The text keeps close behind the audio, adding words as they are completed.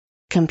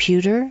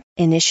Computer,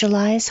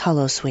 initialize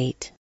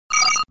holosuite.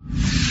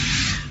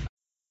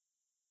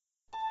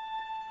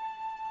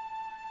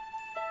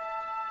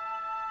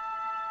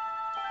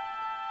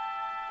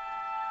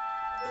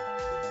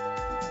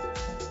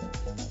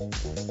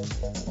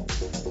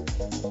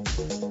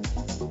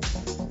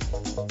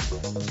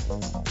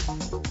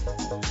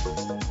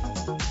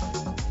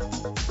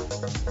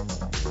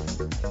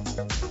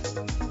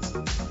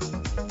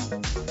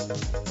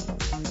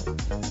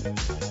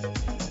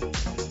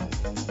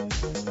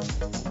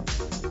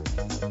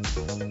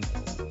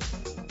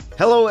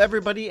 Hello,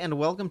 everybody, and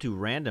welcome to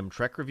Random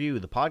Trek Review,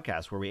 the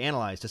podcast where we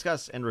analyze,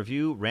 discuss, and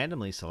review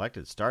randomly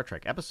selected Star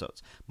Trek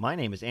episodes. My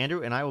name is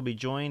Andrew, and I will be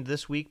joined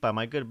this week by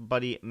my good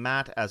buddy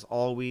Matt, as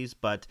always.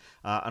 But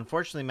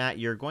unfortunately, Matt,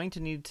 you're going to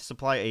need to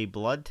supply a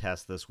blood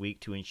test this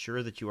week to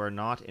ensure that you are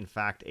not, in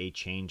fact, a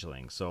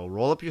changeling. So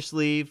roll up your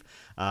sleeve.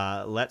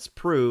 Let's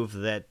prove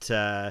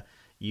that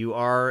you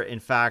are, in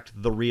fact,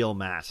 the real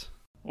Matt.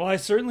 Well, I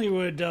certainly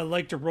would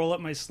like to roll up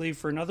my sleeve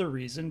for another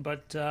reason,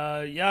 but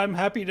yeah, I'm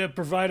happy to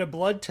provide a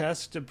blood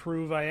test to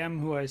prove I am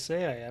who I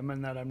say I am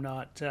and that I'm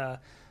not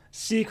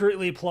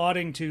secretly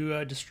plotting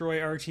to destroy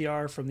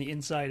RTR from the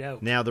inside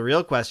out. Now, the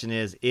real question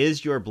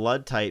is your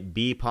blood type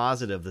B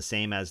positive the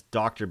same as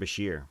Dr.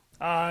 Bashir?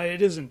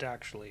 It isn't,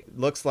 actually. It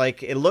looks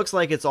like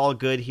it's all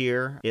good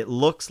here. It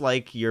looks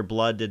like your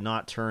blood did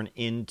not turn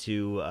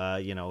into,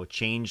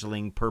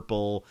 changeling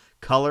purple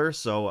color,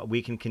 so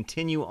we can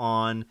continue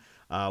on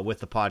with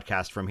the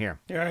podcast from here.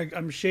 Yeah,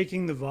 I'm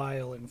shaking the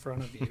vial in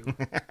front of you.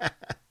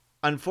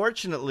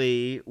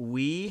 Unfortunately,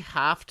 we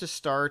have to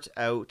start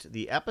out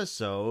the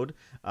episode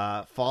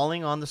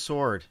falling on the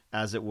sword,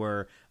 as it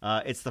were.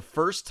 It's the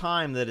first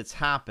time that it's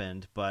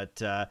happened,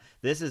 but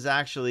this is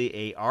actually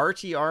a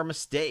RTR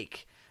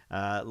mistake.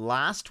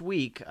 Last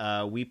week,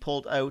 we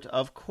pulled out,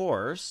 of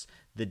course,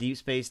 the Deep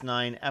Space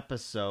Nine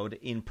episode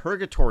In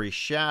Purgatory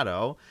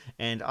Shadow,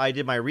 and I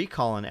did my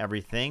recall and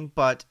everything,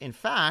 but in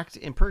fact,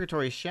 In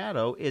Purgatory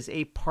Shadow is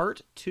a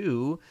Part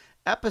 2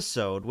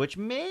 episode, which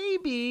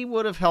maybe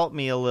would have helped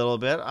me a little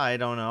bit, I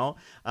don't know,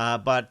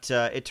 but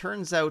it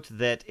turns out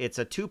that it's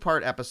a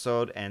two-part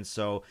episode, and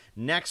so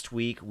next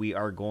week we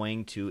are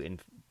going to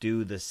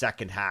do the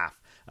second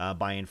half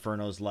by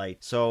Inferno's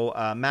Light. So,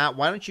 Matt,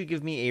 why don't you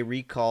give me a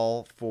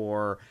recall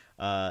for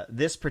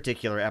this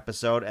particular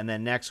episode, and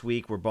then next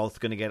week we're both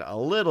going to get a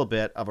little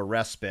bit of a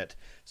respite,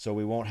 so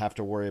we won't have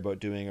to worry about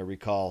doing a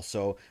recall.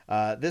 So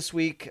this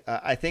week,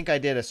 I think I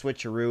did a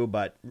switcheroo,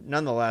 but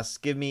nonetheless,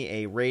 give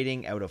me a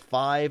rating out of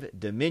 5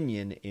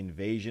 Dominion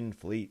invasion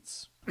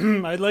fleets.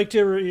 I'd like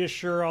to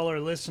reassure all our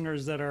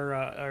listeners that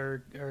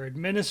our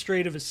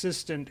administrative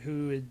assistant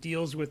who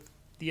deals with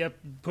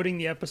putting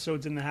the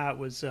episodes in the hat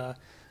was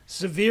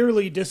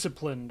severely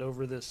disciplined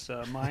over this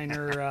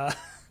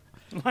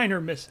minor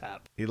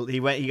mishap.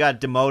 He got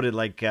demoted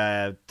like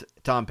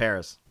Tom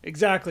Paris.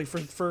 Exactly,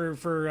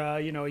 for a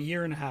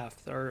year and a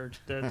half, or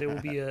there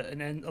will be a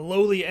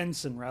lowly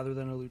ensign rather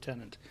than a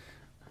lieutenant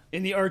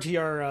in the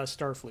RTR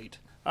Starfleet.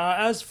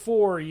 As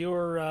for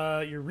your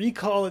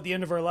recall at the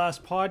end of our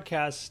last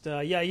podcast,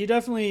 you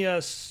definitely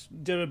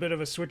did a bit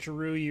of a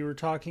switcheroo. You were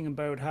talking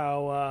about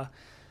how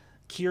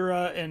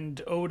Kira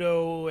and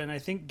Odo and I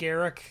think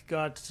Garak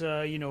got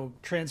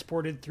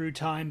transported through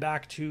time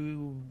back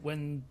to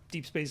when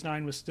Deep Space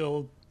Nine was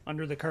still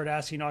under the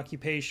Cardassian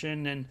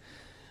occupation, and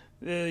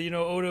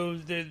Odo,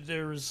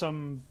 there was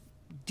some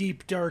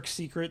deep dark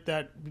secret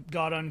that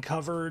got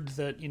uncovered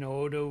that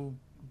Odo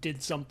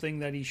did something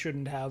that he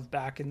shouldn't have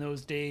back in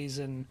those days,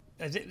 and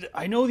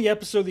I know the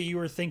episode that you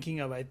were thinking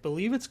of. I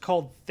believe it's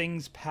called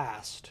Things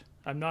Past.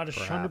 I'm not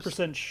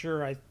 100%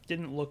 sure. I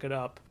didn't look it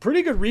up.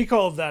 Pretty good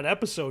recall of that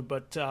episode,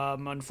 but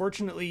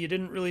unfortunately you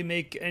didn't really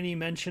make any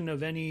mention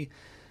of any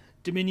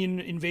Dominion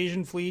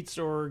invasion fleets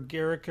or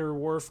Garak or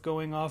Worf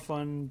going off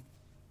on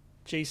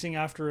chasing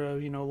after a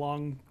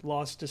long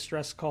lost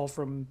distress call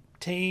from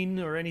Tane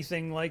or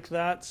anything like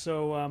that.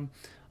 So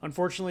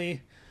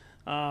unfortunately,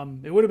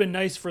 it would have been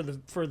nice for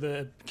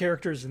the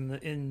characters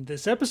in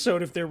this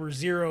episode if there were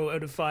 0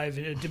 out of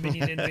 5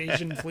 Dominion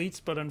invasion fleets,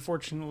 but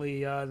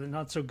unfortunately, they're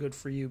not so good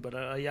for you. But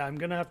I'm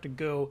gonna have to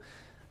go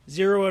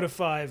 0 out of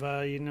 5.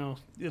 A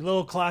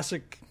little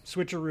classic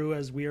switcheroo,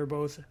 as we are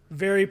both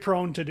very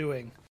prone to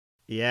doing.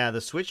 Yeah, the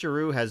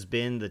switcheroo has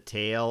been the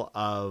tale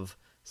of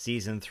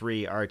Season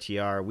 3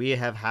 RTR. We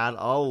have had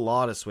a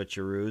lot of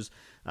switcheroos.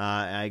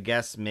 I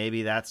guess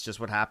maybe that's just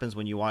what happens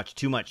when you watch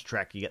too much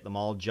Trek. You get them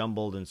all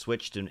jumbled and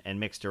switched and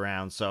mixed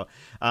around. So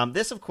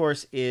this, of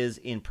course, is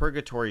In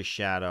Purgatory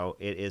Shadow.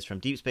 It is from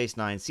Deep Space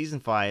Nine, Season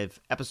 5,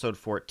 Episode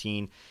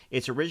 14.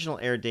 Its original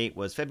air date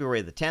was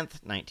February the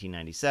 10th,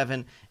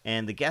 1997.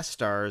 And the guest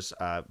stars,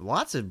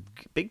 lots of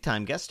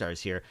big-time guest stars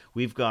here.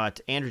 We've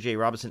got Andrew J.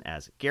 Robinson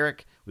as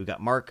Garak. We've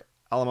got Mark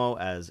Alamo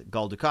as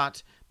Gul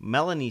Dukat.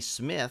 Melanie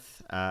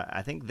Smith,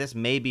 I think this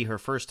may be her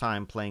first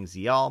time playing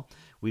Ziyal.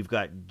 We've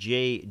got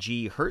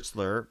J.G.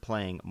 Hertzler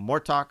playing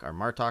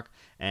Martok,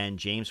 and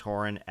James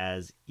Horan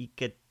as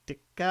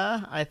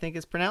Ikatika, I think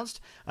it's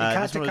pronounced.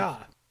 Ikatika.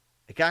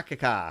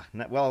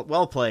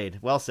 Well played.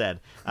 Well said.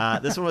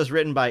 This one was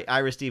written by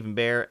Ira Stephen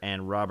Bear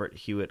and Robert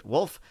Hewitt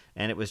Wolfe,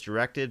 and it was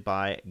directed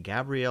by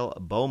Gabrielle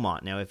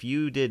Beaumont. Now, if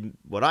you did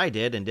what I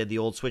did and did the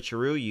old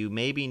switcheroo, you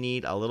maybe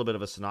need a little bit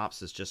of a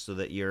synopsis just so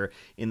that you're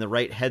in the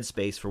right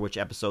headspace for which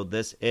episode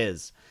this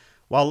is.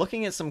 While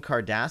looking at some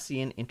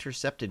Cardassian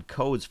intercepted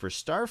codes for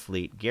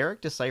Starfleet,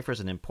 Garak deciphers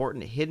an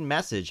important hidden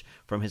message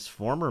from his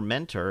former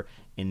mentor,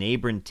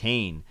 Enabran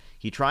Tain.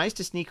 He tries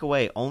to sneak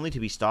away, only to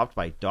be stopped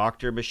by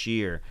Dr.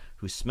 Bashir,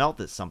 who smelt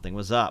that something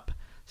was up.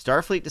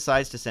 Starfleet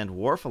decides to send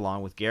Worf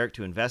along with Garak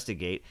to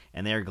investigate,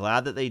 and they are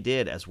glad that they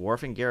did, as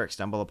Worf and Garak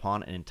stumble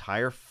upon an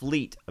entire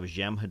fleet of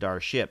Jem'Hadar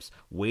ships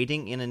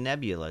waiting in a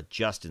nebula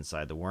just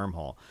inside the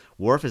wormhole.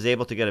 Worf is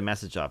able to get a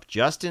message off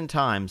just in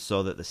time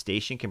so that the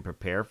station can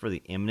prepare for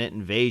the imminent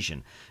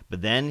invasion,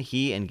 but then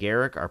he and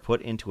Garak are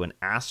put into an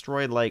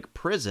asteroid-like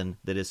prison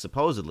that is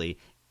supposedly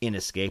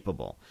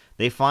inescapable.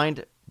 They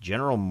find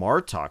General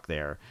Martok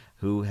there,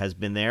 who has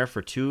been there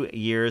for 2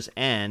 years,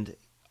 and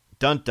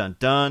dun dun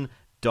dun,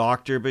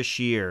 Dr.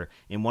 Bashir.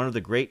 In one of the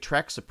great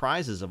Trek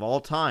surprises of all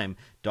time,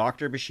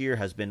 Dr. Bashir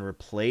has been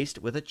replaced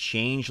with a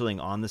changeling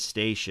on the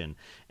station.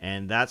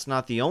 And that's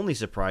not the only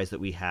surprise that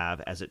we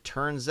have, as it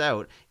turns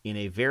out, in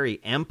a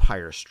very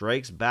Empire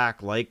Strikes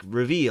Back-like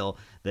reveal,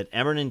 that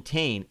Enabran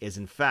Tain is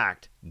in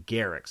fact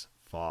Garak's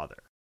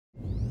father.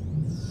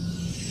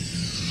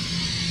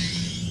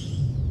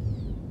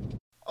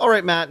 All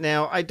right, Matt,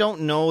 now, I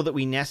don't know that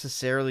we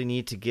necessarily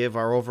need to give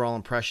our overall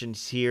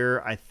impressions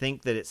here. I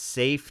think that it's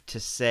safe to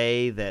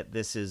say that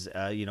this is,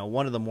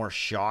 one of the more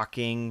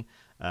shocking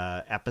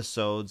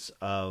episodes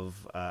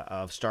of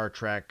Star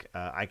Trek.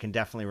 I can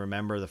definitely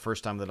remember the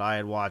first time that I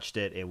had watched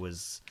it. It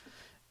was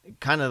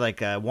kind of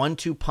like a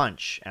 1-2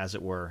 punch, as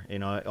it were,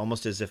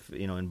 almost as if,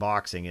 in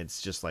boxing,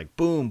 it's just like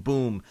boom,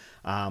 boom.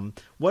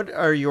 What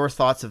are your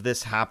thoughts of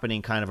this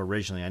happening kind of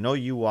originally? I know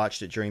you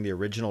watched it during the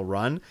original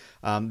run.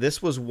 This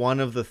was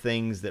one of the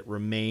things that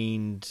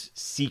remained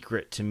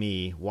secret to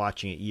me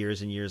watching it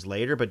years and years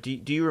later, but do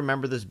you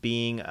remember this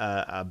being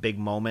a big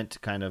moment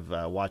kind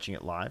of watching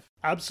it live?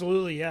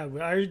 Absolutely, yeah.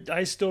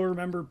 I still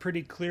remember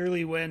pretty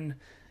clearly when,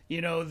 they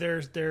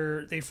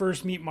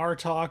first meet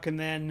Martok, and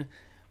then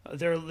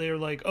they're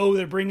like, oh,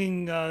 they're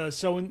bringing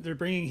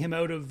him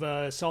out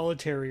of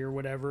solitary or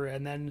whatever,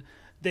 and then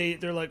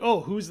they're like,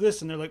 oh, who's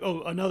this? And they're like,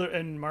 oh, another.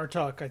 And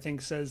Martok, I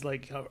think, says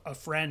like a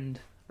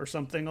friend or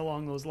something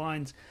along those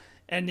lines.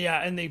 And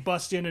yeah, and they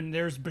bust in, and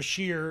there's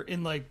Bashir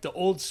in like the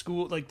old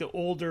school, like the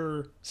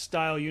older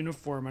style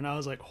uniform, and I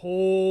was like,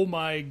 oh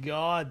my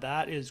god,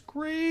 that is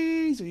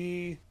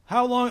crazy.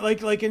 How long,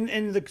 like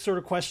in the sort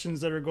of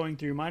questions that are going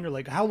through your mind are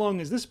like, how long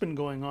has this been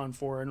going on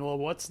for? And well,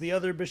 what's the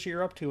other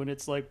Bashir up to? And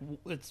it's like,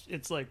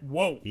 it's like,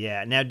 whoa.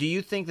 Yeah. Now, do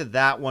you think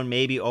that one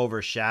maybe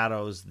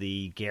overshadows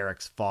the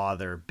Garak's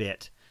father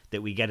bit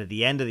that we get at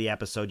the end of the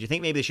episode? Do you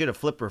think maybe they should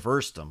have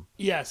reversed them?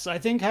 Yes, I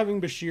think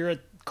having Bashir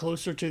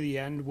closer to the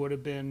end would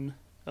have been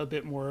a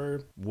bit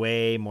more,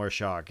 way more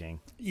shocking.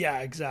 Yeah,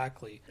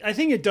 exactly. I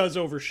think it does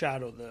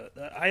overshadow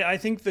I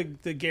think the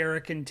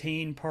Garak and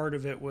Tain part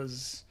of it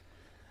was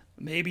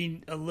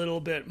maybe a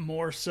little bit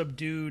more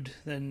subdued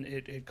than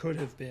it could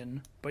have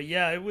been. But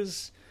yeah, it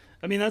was,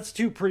 I mean, that's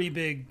two pretty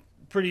big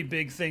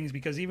things,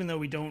 because even though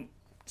we don't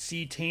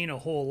see Tain a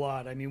whole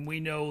lot, I mean,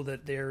 we know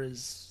that there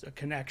is a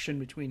connection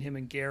between him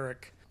and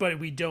Garak, but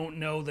we don't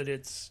know that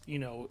it's,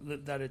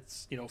 that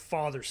it's,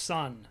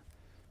 father-son.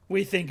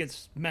 We think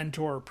it's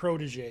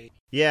mentor-protege.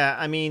 Yeah,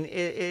 I mean,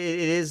 it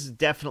is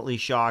definitely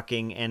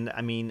shocking, and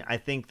I mean, I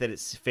think that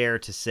it's fair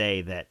to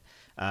say that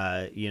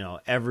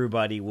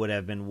everybody would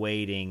have been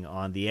waiting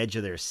on the edge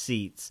of their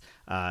seats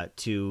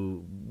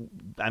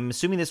I'm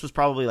assuming this was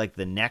probably like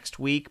the next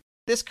week.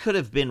 This could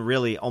have been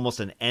really almost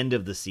an end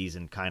of the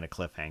season kind of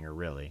cliffhanger,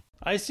 really.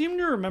 I seem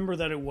to remember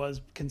that it was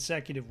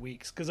consecutive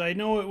weeks, because I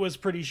know it was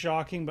pretty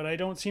shocking, but I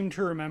don't seem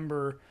to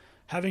remember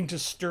having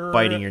to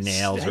biting your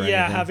nails or anything.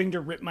 Having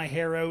to rip my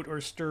hair out or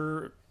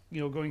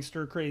going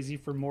stir crazy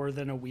for more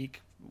than a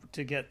week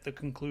to get the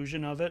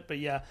conclusion of it. But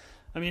yeah,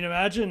 I mean,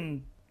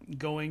 imagine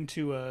going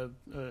to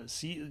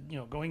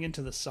going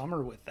into the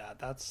summer with that.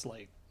 That's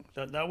like,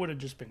 that would have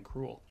just been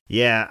cruel.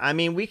 Yeah, I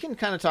mean, we can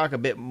kind of talk a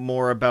bit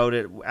more about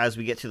it as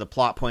we get to the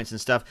plot points and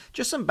stuff.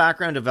 Just some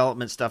background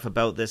development stuff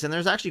about this, and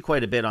there's actually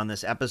quite a bit on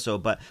this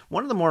episode, but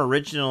one of the more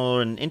original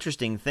and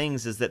interesting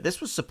things is that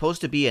this was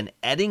supposed to be an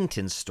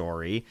Eddington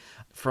story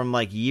from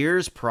like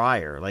years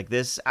prior. Like,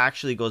 this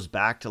actually goes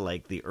back to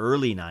like the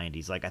early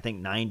 90s. Like, I think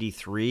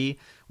 93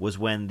 was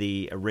when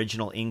the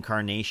original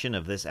incarnation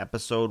of this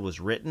episode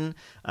was written,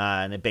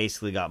 and it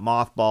basically got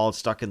mothballed,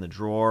 stuck in the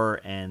drawer,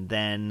 and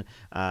then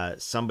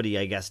somebody,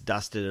 I guess,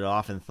 dusted it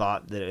off and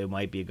thought that it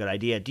might be a good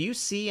idea. Do you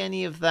see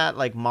any of that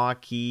like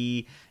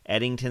Maquis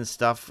Eddington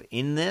stuff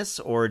in this,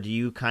 or do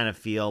you kind of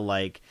feel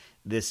like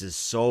this is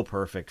so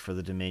perfect for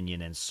the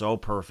Dominion and so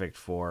perfect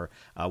for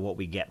what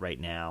we get right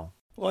now?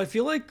 Well, I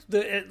feel like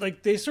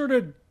they sort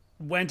of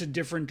went a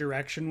different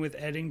direction with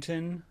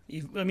Eddington.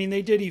 I mean,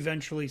 they did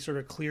eventually sort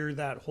of clear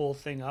that whole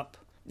thing up.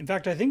 In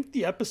fact, I think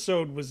the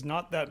episode was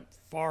not that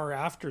far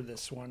after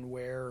this one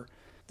where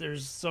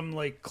there's some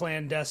like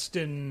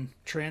clandestine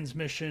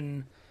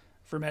transmission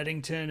from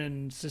Eddington,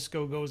 and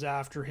Sisko goes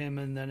after him,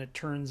 and then it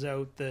turns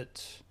out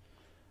that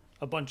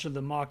a bunch of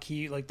the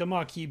Maquis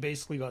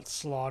basically got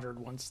slaughtered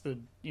once the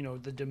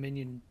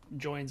Dominion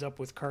joins up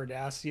with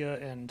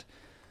Cardassia, and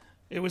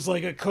it was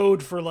like a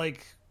code for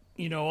like,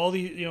 all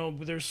the,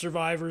 there's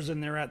survivors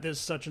and they're at this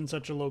such and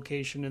such a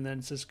location, and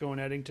then Sisko and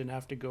Eddington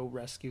have to go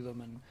rescue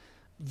them, and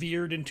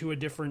veered into a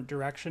different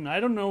direction. I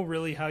don't know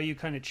really how you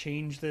kind of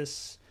change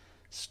this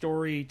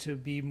story to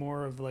be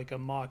more of like a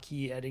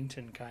Maquis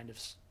Eddington kind of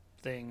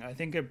thing. I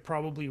think it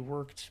probably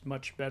worked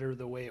much better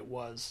the way it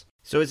was.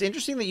 So it's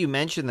interesting that you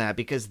mentioned that,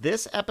 because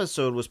this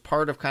episode was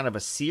part of kind of a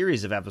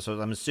series of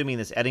episodes. I'm assuming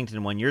this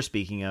Eddington one you're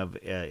speaking of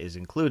is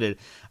included,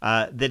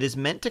 that is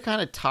meant to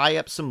kind of tie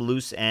up some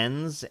loose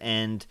ends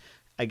and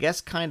I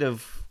guess kind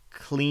of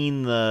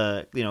clean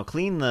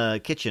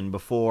the kitchen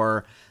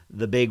before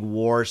the big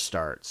war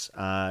starts.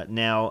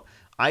 Now,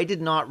 I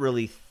did not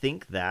really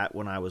think that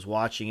when I was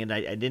watching it.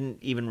 I didn't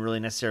even really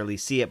necessarily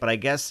see it, but I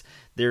guess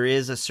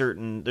there's a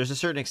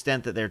certain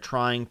extent that they're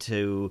trying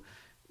to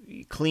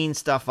clean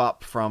stuff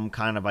up from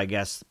kind of, I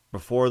guess,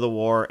 before the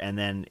war, and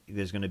then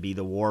there's going to be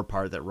the war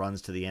part that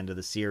runs to the end of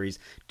the series.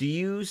 Do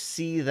you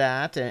see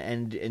that,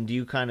 and do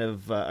you kind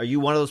of are you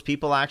one of those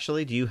people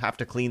actually? Do you have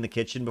to clean the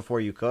kitchen before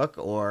you cook,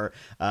 or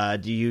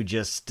do you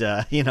just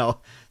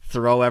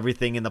throw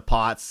everything in the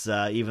pots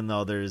even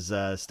though there's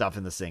stuff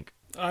in the sink?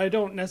 I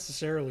don't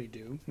necessarily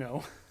do,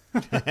 no.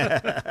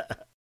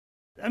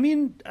 I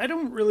mean, I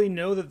don't really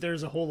know that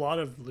there's a whole lot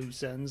of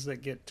loose ends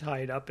that get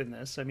tied up in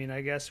this. I mean,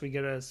 I guess we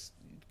get a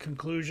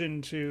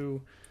conclusion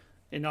to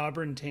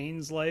Enabran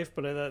Tane's life,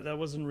 but that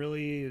wasn't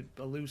really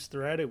a loose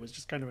thread. It was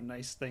just kind of a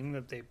nice thing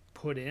that they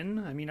put in.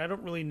 I mean, I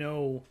don't really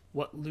know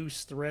what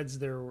loose threads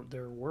there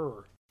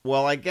were.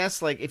 Well, I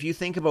guess, like, if you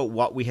think about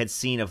what we had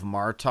seen of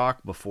Martok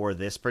before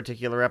this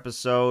particular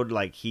episode,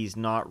 like, he's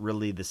not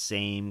really the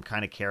same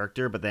kind of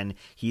character, but then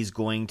he's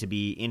going to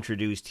be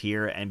introduced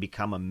here and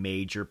become a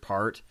major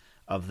part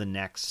of the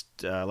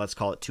next, let's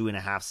call it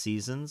 2.5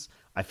 seasons.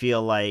 I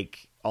feel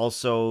like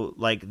also,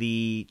 like,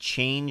 the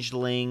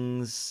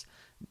changelings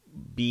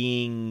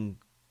being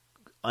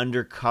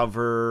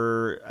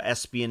undercover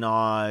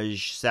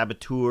espionage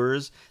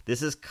saboteurs,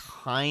 this is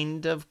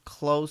kind of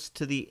close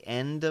to the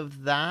end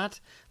of that.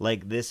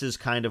 Like, this is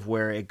kind of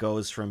where it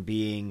goes from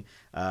being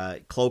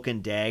cloak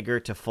and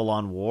dagger to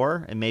full-on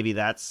war, and maybe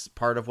that's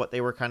part of what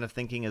they were kind of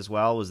thinking as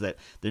well, was that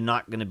they're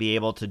not going to be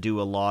able to do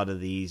a lot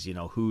of these,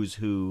 who's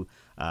who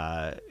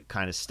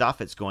kind of stuff.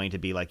 It's going to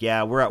be like,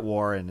 yeah, we're at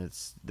war, and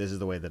this is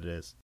the way that it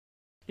is.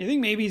 You think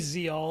maybe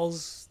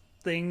Zial's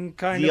thing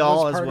kind Zial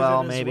of was part as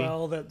well, of it as maybe.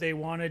 well, that they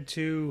wanted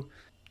to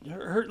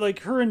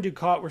her and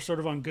Dukat were sort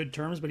of on good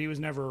terms, but he was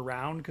never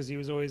around because he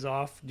was always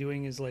off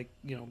doing his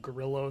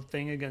guerrilla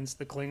thing against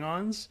the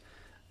Klingons,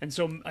 and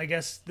so I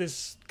guess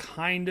this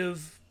kind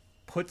of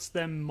puts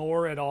them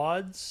more at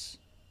odds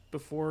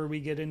before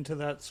we get into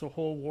that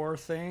whole war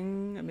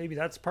thing. Maybe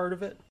that's part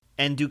of it.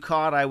 And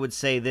Dukat, I would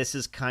say this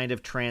is kind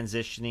of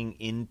transitioning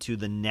into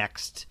the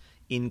next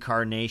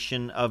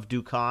incarnation of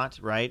Dukat,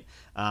 right?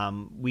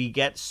 We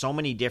get so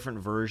many different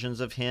versions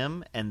of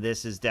him, and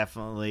this is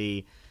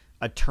definitely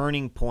a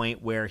turning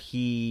point where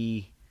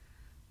he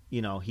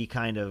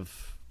kind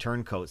of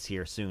turncoats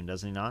here soon,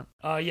 doesn't he not?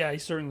 Yeah, he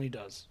certainly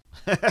does.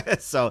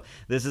 So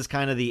this is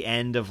kind of the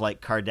end of like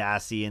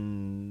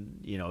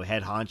Cardassian,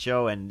 head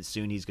honcho, and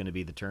soon he's going to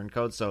be the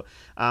turncoat. So,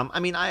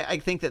 I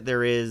think that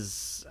there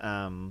is,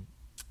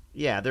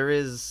 there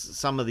is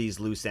some of these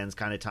loose ends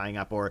kind of tying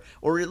up, or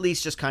at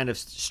least just kind of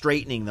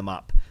straightening them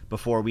up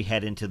before we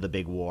head into the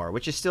big war,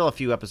 which is still a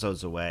few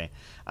episodes away.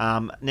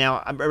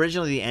 Now,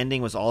 originally the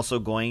ending was also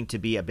going to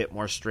be a bit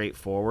more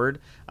straightforward,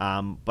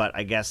 but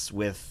I guess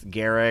with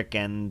Garak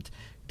and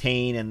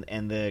Tane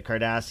and the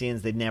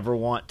Cardassians, they never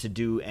want to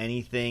do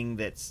anything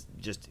that's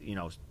just,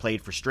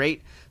 played for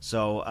straight.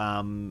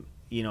 So,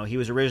 he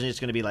was originally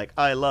just going to be like,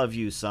 I love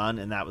you, son,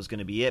 and that was going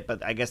to be it.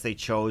 But I guess they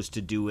chose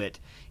to do it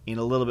in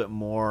a little bit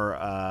more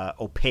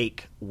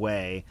opaque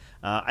way.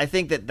 I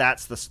think that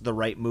that's the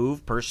right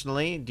move,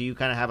 personally. Do you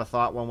kind of have a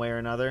thought one way or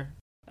another?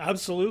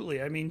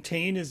 Absolutely. I mean,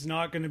 Tane is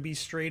not going to be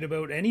straight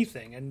about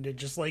anything, and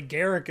just like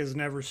Garak is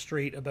never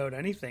straight about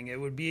anything.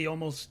 It would be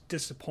almost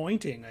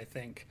disappointing, I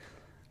think,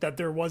 that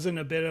there wasn't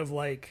a bit of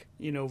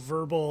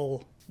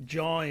verbal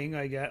jawing,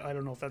 I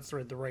don't know if that's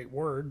the right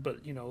word, but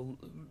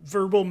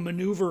verbal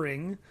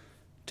maneuvering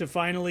to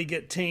finally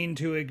get Tane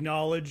to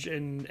acknowledge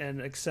and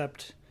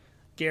accept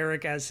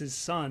Garak as his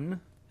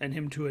son, and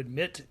him to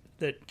admit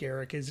that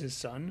Garak is his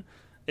son.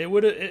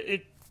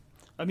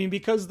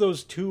 Because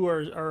those two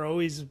are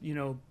always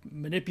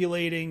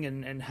manipulating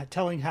and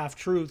telling half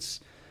truths,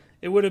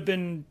 it would have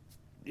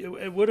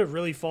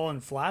really fallen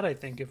flat, I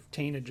think, if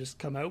Tane had just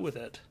come out with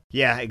it.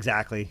 Yeah,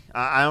 exactly.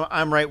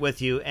 I'm right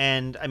with you.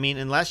 And I mean,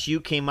 unless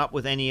you came up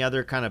with any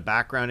other kind of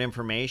background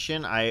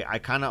information, I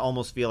kind of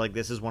almost feel like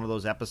this is one of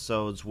those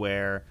episodes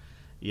where,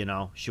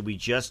 should we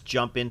just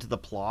jump into the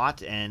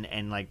plot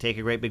and like take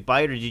a great big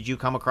bite, or did you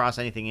come across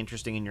anything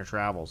interesting in your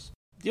travels?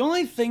 The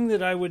only thing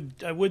that I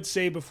would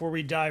say before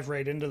we dive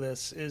right into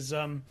this is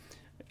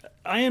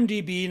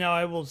IMDb. Now,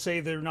 I will say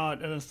they're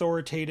not an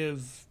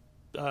authoritative,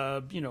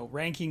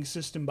 ranking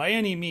system by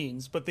any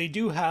means, but they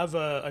do have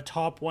a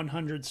top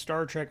 100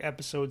 Star Trek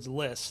episodes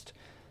list.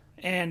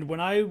 And when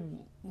I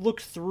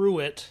looked through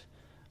it,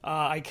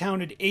 I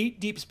counted 8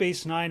 Deep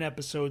Space Nine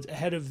episodes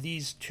ahead of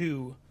these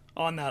 2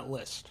 on that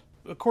list,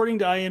 according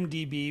to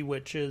IMDb,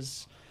 which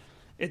is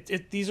this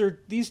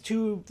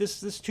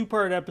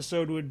 2-part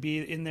episode would be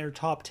in their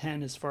top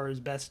 10 as far as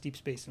best Deep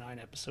Space Nine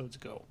episodes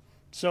go.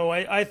 So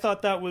I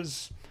thought it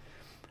was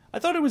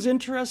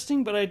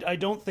interesting, but I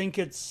don't think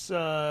it's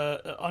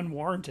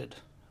unwarranted.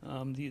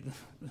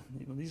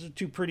 These are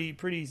 2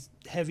 pretty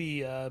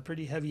heavy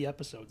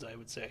episodes, I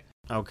would say.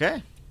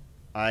 Okay.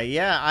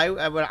 I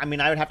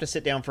would have to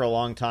sit down for a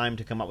long time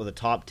to come up with a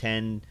top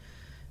 10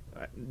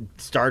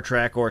 Star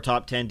Trek or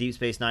top 10 Deep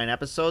Space Nine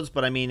episodes,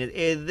 but I mean,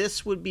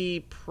 this would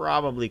be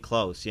probably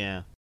close,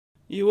 yeah.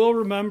 You will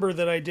remember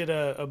that I did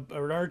an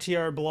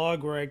RTR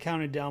blog where I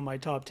counted down my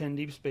top 10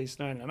 Deep Space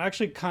Nine. I'm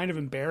actually kind of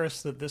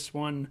embarrassed that this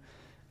one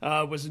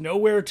was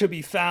nowhere to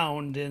be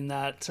found in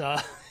that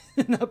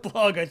in that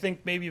blog. I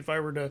think maybe if I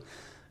were to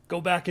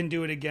go back and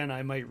do it again,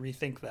 I might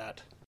rethink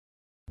that.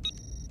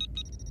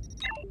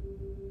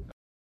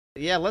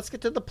 Yeah, let's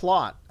get to the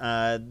plot.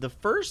 The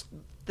first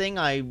thing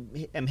I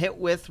am hit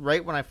with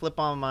right when I flip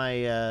on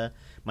my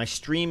my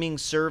streaming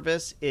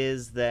service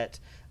is that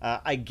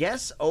I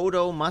guess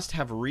Odo must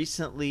have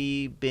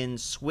recently been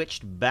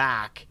switched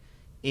back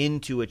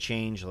into a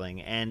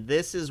changeling, and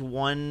this is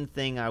one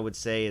thing I would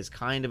say is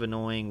kind of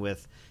annoying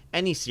with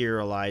any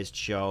serialized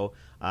show,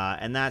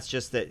 and that's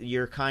just that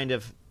you're kind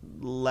of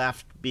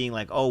left being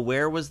like, oh,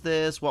 where was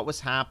this? What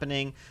was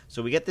happening?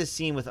 So we get this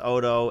scene with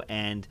Odo,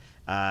 and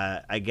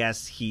I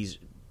guess he's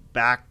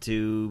back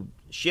to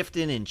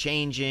shifting and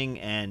changing,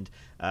 and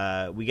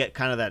we get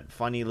kind of that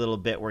funny little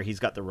bit where he's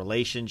got the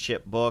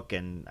relationship book,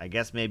 and I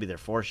guess maybe they're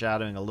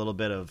foreshadowing a little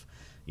bit of,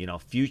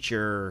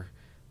 future,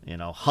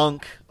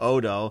 hunk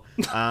Odo.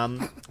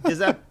 Does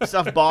that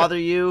stuff bother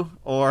you,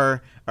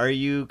 or are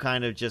you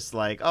kind of just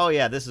like, oh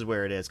yeah, this is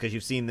where it is, because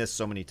you've seen this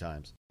so many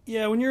times?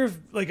 Yeah, when you're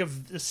like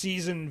a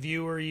seasoned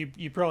viewer,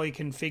 you probably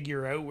can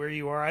figure out where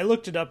you are. I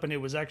looked it up, and it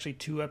was actually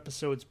 2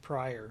 episodes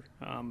prior.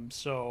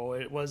 So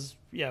it was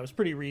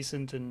pretty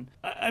recent, and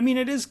I mean,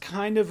 it is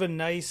kind of a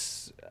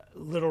nice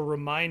little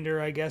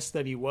reminder, I guess,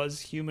 that he was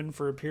human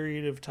for a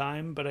period of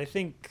time. But I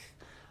think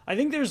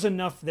there's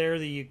enough there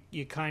that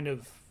you kind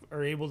of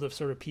are able to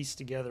sort of piece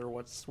together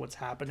what's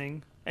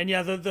happening. And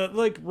yeah, the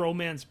like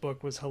romance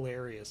book was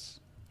hilarious.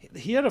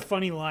 He had a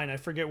funny line. I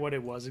forget what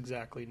it was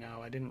exactly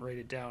now. I didn't write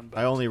it down. But...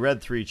 I only read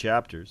 3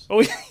 chapters.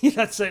 Oh, yeah,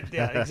 that's it.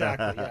 Yeah,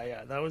 exactly.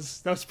 Yeah. That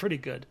was pretty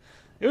good.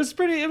 It was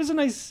a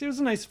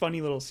nice,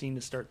 funny little scene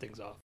to start things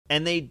off.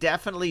 And they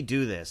definitely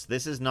do this.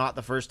 This is not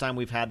the first time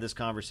we've had this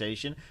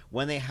conversation.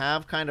 When they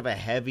have kind of a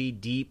heavy,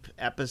 deep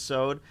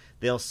episode,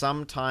 they'll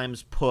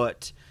sometimes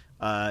put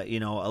a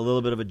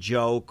little bit of a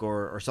joke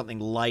or something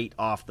light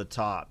off the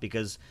top.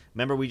 Because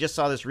remember, we just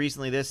saw this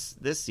recently this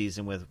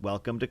season with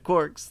Welcome to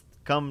Quarks.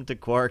 Come to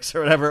Quarks,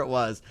 or whatever it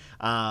was.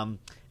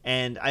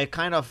 And I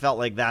kind of felt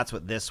like that's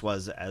what this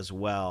was as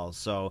well.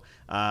 So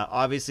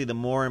obviously the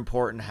more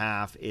important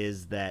half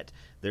is that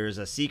there's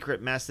a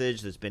secret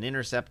message that's been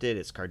intercepted.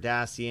 It's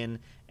Cardassian,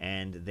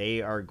 and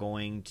they are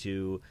going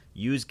to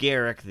use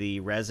Garak, the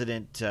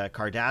resident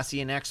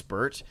Cardassian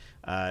expert,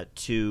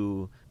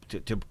 to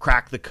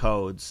crack the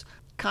codes.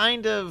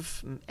 Kind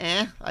of,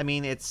 I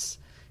mean, it's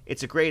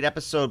a great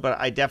episode, but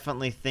I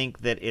definitely think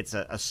that it's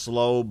a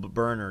slow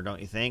burner, don't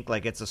you think?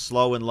 Like, it's a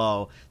slow and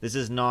low. This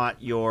is not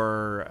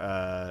your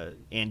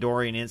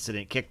Andorian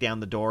incident, kick down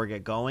the door,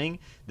 get going.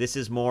 This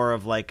is more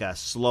of like a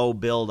slow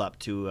build up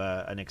to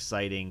an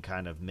exciting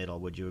kind of middle.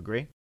 Would you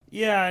agree?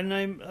 Yeah,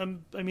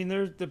 and I mean,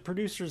 the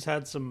producers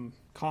had some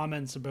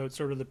comments about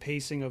sort of the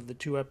pacing of the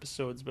 2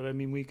 episodes, but I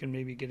mean, we can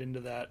maybe get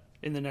into that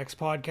in the next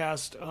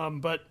podcast.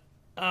 But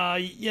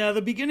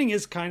the beginning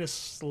is kind of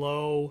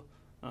slow.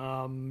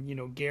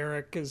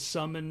 Garak is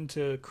summoned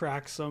to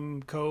crack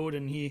some code,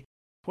 and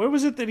what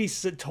was it that he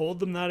told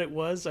them that it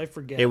was? I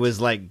forget. It was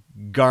like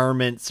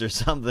garments or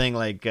something,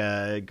 like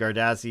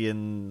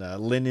Cardassian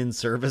linen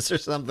service or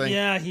something.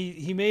 Yeah,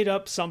 he made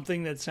up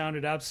something that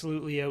sounded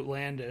absolutely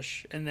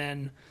outlandish, and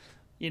then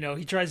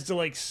he tries to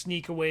like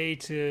sneak away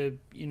to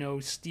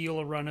steal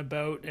a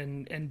runabout,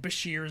 and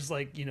Bashir's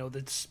like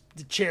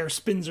the chair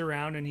spins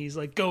around, and he's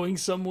like going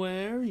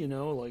somewhere,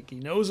 like he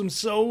knows him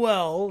so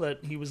well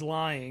that he was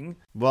lying.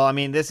 Well, I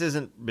mean, this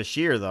isn't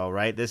Bashir though,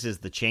 right? This is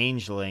the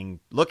changeling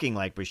looking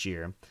like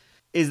Bashir.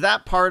 Is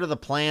that part of the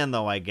plan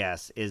though, I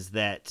guess, is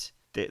that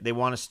they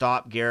want to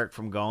stop Garak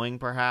from going,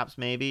 perhaps,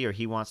 maybe, or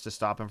he wants to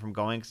stop him from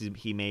going because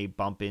he may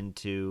bump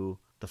into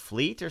the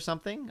fleet or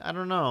something? I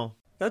don't know.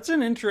 That's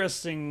an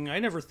interesting... I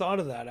never thought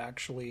of that,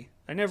 actually.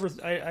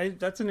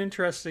 That's an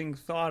interesting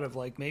thought of,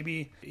 like,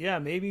 maybe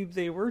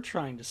they were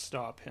trying to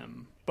stop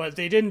him. But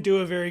they didn't do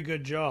a very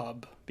good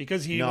job,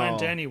 because he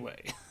went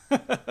anyway.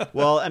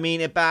 Well, I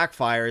mean, it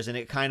backfires and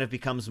it kind of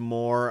becomes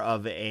more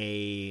of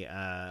a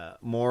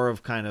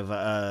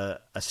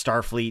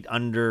Starfleet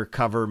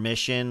undercover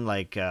mission,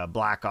 like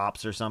Black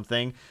Ops or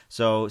something.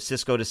 So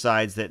Cisco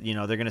decides that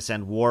they're going to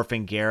send Worf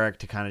and Garrick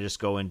to kind of just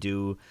go and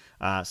do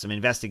some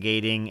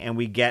investigating, and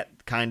we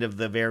get kind of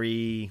the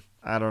very,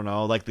 I don't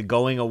know, like the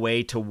going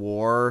away to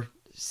war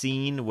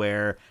scene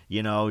where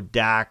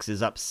Dax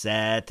is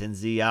upset and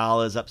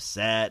Ziyal is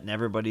upset and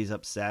everybody's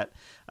upset.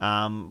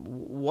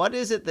 What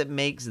is it that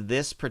makes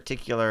this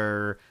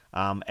particular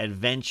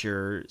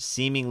adventure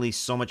seemingly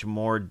so much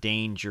more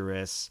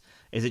dangerous?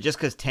 Is it just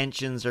because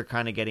tensions are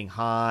kind of getting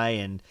high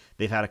and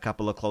they've had a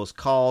couple of close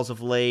calls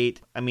of late?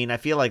 I mean, I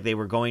feel like they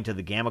were going to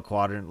the Gamma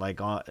Quadrant like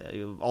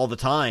all the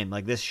time.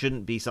 Like, this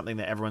shouldn't be something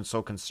that everyone's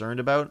so concerned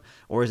about.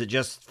 Or is it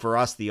just for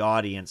us, the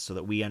audience, so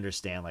that we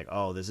understand, like,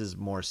 oh, this is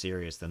more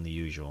serious than the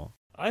usual?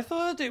 I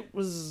thought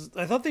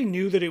they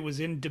knew that it was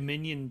in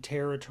Dominion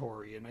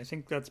territory, and I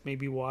think that's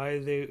maybe why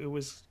it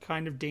was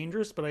kind of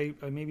dangerous, but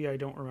maybe I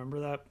don't remember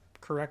that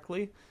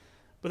correctly.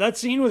 But that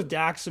scene with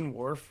Dax and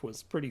Worf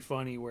was pretty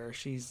funny, where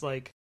she's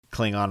like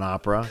Klingon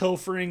opera,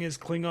 pilfering his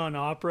Klingon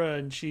opera,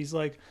 and she's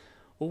like,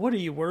 "Well, what are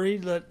you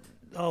worried that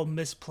I'll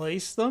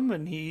misplace them?"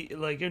 And he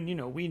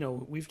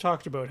we've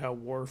talked about how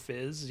Worf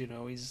is.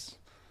 He's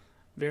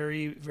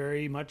very,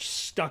 very much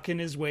stuck in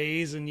his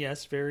ways, and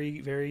yes,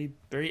 very, very,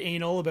 very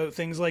anal about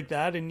things like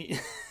that,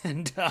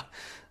 and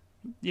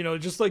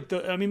just like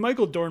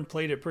Michael Dorn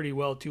played it pretty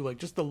well too. Like,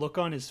 just the look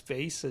on his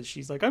face as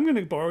she's like, "I'm going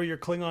to borrow your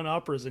Klingon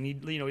operas," and he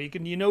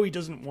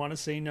doesn't want to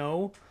say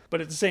no,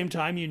 but at the same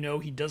time,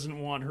 he doesn't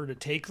want her to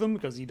take them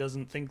because he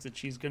doesn't think that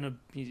she's gonna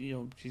be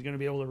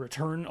able to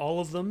return all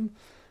of them.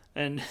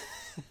 And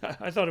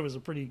I thought that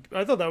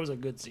was a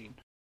good scene.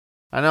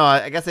 I know.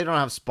 I guess they don't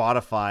have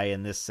Spotify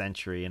in this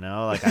century,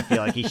 Like, I feel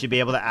like he should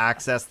be able to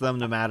access them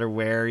no matter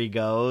where he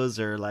goes,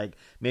 or like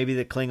maybe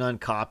the Klingon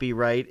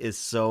copyright is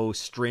so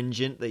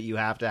stringent that you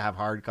have to have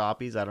hard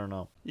copies. I don't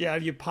know. Yeah,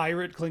 if you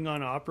pirate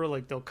Klingon opera,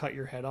 like, they'll cut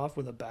your head off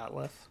with a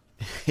bat'leth.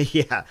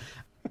 Yeah,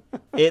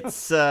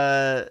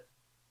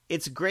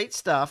 it's great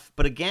stuff,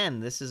 but again,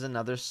 this is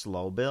another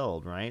slow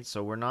build, right?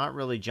 So we're not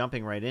really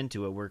jumping right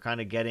into it. We're kind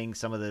of getting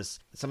some of this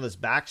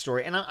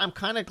backstory, and I'm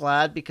kind of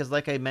glad because,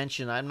 like I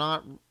mentioned, I'm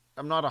not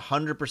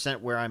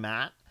 100% where I'm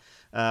at.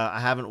 I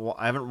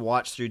haven't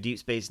watched through Deep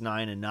Space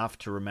Nine enough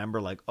to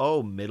remember, like,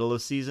 oh, middle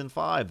of season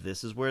 5,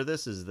 this is where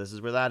this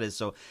is where that is.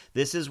 So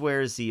this is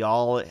where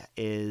Ziyal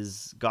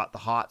is got the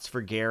hots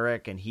for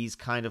Garrick, and he's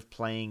kind of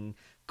playing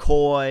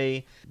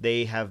coy.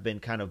 They have been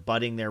kind of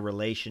budding their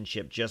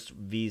relationship just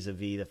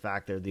vis-a-vis the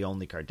fact they're the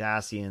only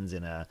Cardassians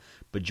in a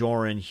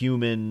Bajoran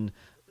human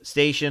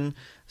station.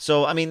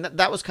 So, I mean,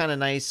 that was kind of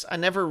nice. I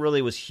never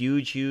really was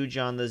huge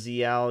on the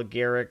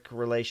Ziyal-Garrick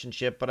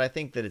relationship, but I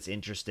think that it's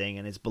interesting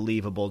and it's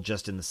believable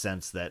just in the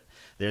sense that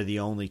they're the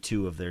only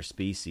two of their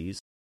species.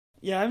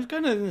 Yeah, I was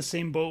kind of in the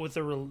same boat with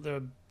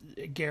the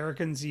Garrick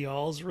and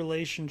Ziyal's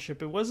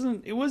relationship. It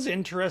was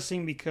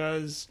interesting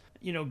because,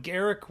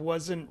 Garrick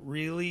didn't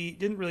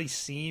really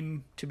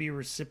seem to be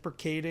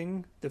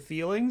reciprocating the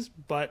feelings,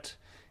 but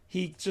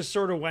he just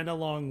sort of went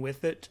along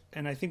with it,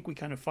 and I think we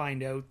kind of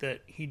find out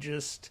that he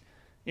just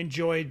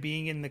enjoyed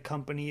being in the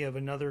company of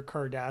another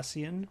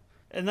Cardassian.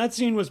 And that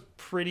scene was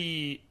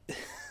pretty...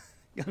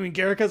 I mean,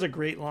 Garrick has a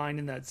great line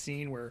in that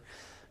scene where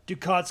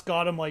Ducat's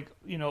got him, like,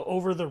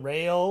 over the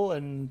rail,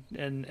 and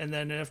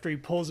then after he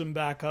pulls him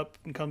back up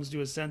and comes to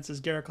his senses,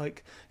 Garrick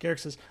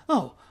says,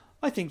 "Oh,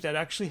 I think that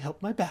actually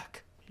helped my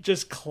back."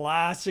 Just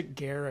classic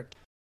Garrick.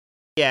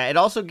 Yeah, it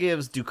also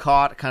gives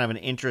Ducat kind of an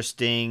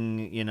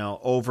interesting,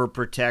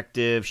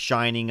 overprotective,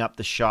 shining up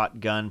the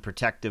shotgun,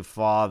 protective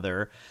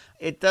father.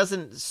 It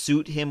doesn't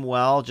suit him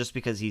well just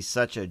because he's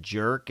such a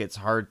jerk. It's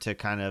hard to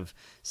kind of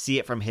see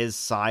it from his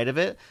side of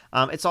it.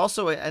 It's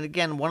also, and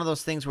again, one of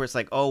those things where it's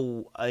like,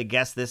 oh, I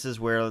guess this is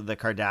where the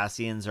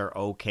Cardassians are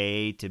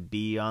okay to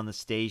be on the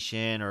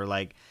station, or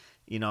like,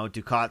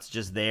 Ducat's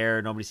just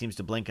there. Nobody seems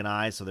to blink an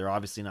eye, so they're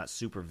obviously not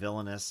super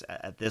villainous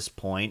at this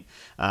point.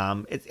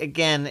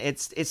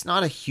 It's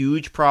not a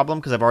huge problem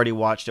because I've already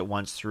watched it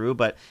once through.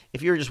 But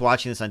if you were just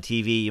watching this on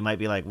TV, you might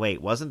be like,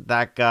 "Wait, wasn't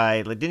that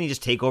guy like? Didn't he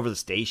just take over the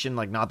station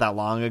like not that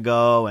long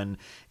ago? And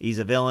he's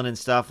a villain and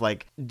stuff."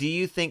 Like, do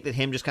you think that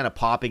him just kind of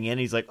popping in,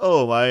 he's like,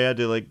 "Oh, I had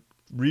to like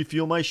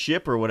refuel my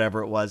ship or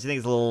whatever it was"? You think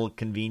it's a little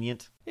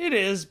convenient? It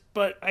is,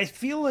 but I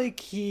feel like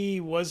he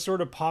was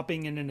sort of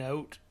popping in and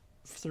out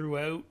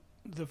throughout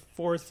the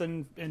fourth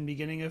and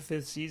beginning of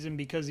fifth season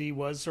because he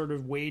was sort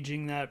of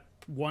waging that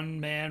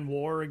one-man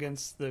war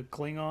against the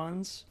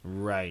Klingons.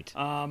 Right.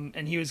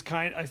 And he was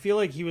I feel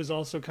like he was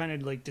also kind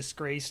of like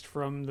disgraced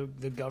from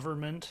the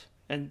government.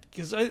 And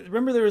because I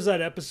remember there was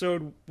that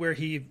episode where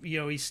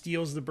he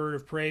steals the bird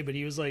of prey, but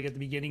he was like, at the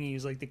beginning, he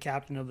was like the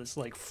captain of this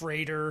like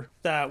freighter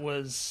that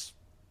was,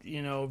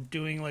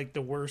 doing like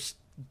the worst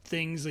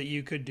things that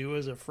you could do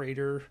as a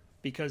freighter,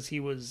 because he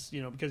was,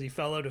 because he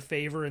fell out of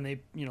favor, and they,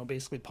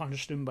 basically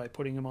punished him by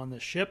putting him on the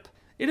ship.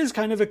 It is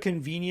kind of a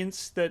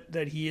convenience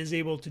that he is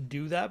able to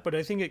do that, but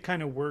I think it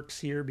kind of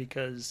works here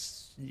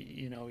because,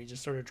 he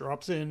just sort of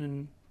drops in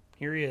and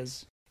here he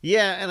is.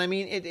 Yeah, and I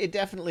mean, it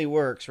definitely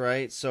works,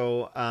 right?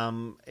 So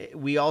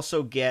we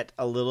also get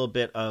a little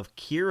bit of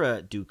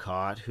Kira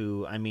Dukat,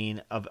 who, I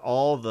mean, of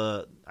all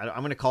the, I'm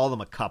going to call them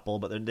a couple,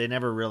 but they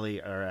never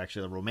really are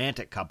actually a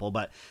romantic couple,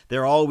 but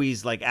they're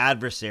always like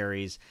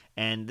adversaries.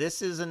 And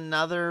this is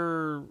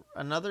another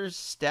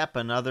step,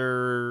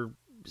 another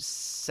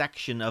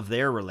section of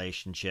their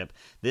relationship.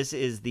 This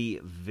is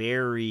the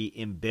very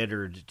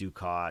embittered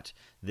Dukat.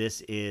 This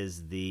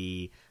is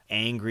the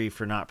angry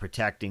for not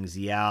protecting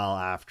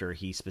Zial after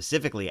he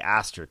specifically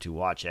asked her to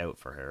watch out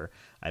for her,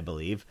 I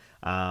believe.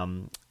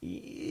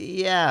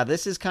 Yeah,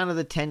 this is kind of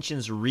the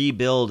tensions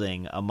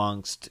rebuilding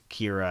amongst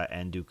Kira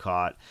and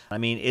Dukat. I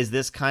mean, is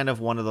this kind of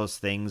one of those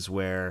things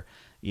where,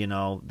 you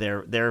know,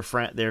 they're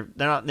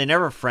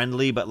never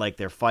friendly, but like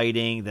they're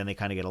fighting, then they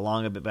kind of get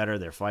along a bit better.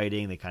 They're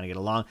fighting, they kind of get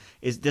along.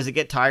 Does it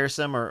get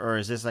tiresome, or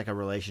is this like a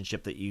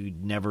relationship that you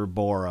never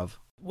bore of?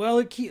 Well,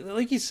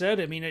 like you said,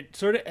 I mean, it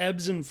sort of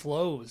ebbs and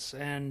flows,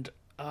 and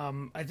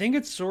I think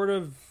it's sort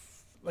of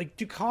like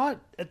Dukat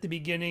at the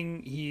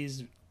beginning,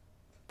 he's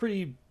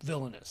pretty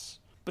villainous.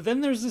 But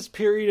then there's this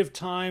period of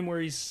time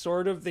where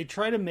they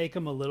try to make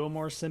him a little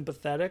more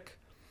sympathetic,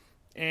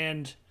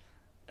 and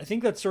I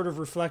think that's sort of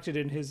reflected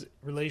in his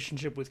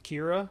relationship with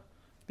Kira,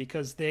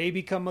 because they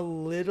become a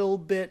little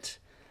bit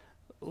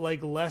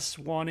like less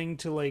wanting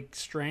to like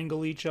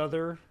strangle each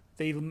other.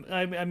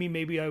 I mean,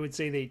 maybe I would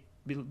say they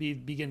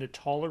begin to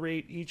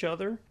tolerate each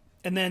other,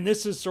 and then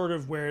this is sort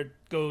of where it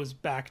goes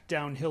back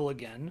downhill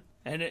again.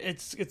 And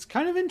it's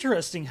kind of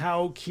interesting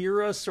how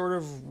Kira sort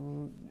of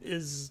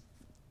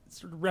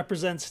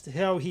represents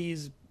how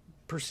he's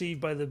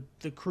perceived by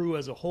the crew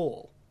as a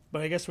whole.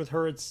 But I guess with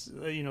her, it's,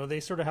 you know, they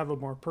sort of have a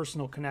more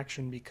personal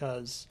connection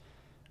because,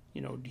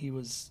 you know,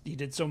 he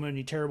did so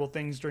many terrible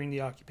things during the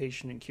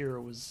occupation, and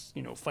Kira was,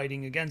 you know,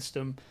 fighting against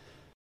him.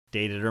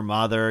 Dated her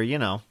mother, you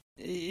know.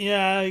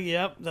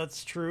 Yeah,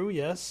 that's true,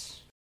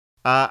 yes.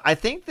 I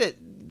think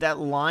that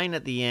line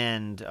at the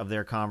end of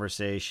their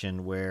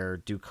conversation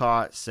where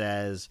Dukat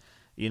says,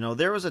 you know,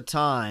 there was a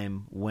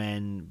time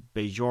when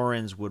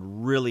Bajorans would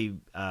really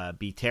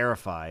be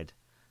terrified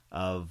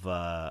of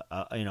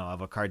being on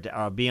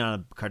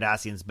a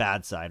Cardassian's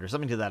bad side or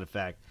something to that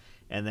effect.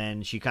 And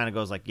then she kind of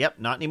goes like, yep,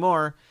 not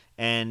anymore.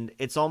 And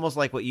it's almost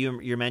like what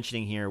you're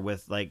mentioning here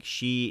with like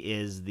she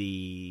is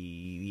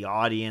the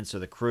audience or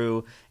the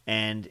crew,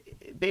 and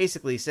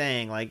basically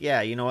saying like, yeah,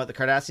 you know what, the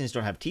Cardassians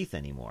don't have teeth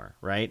anymore,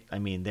 right? I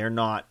mean, they're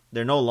no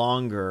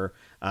longer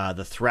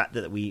the threat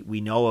that we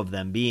know of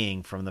them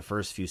being from the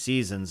first few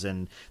seasons,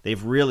 and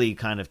they've really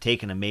kind of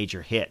taken a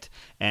major hit.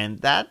 And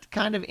that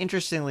kind of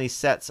interestingly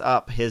sets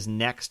up his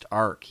next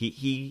arc.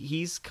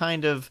 He's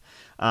kind of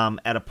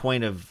at a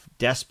point of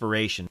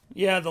desperation.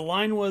 Yeah, the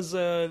line was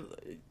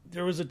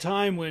there was a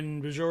time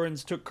when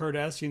Bajorans took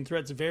Cardassian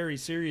threats very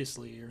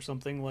seriously or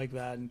something like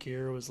that, and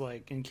Kira was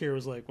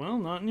like, well,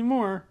 not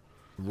anymore.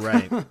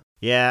 Right.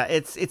 Yeah,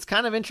 it's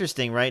kind of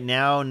interesting right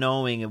now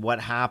knowing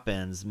what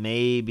happens.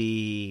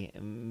 Maybe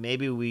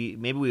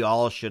we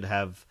all should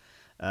have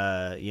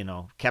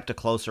kept a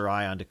closer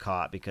eye on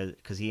Dukat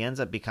because he ends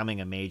up becoming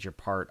a major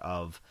part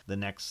of the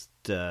next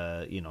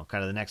kind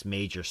of the next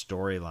major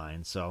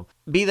storyline. So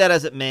be that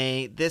as it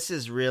may, this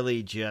is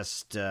really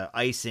just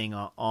icing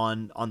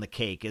on the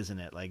cake, isn't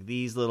it? Like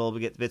these little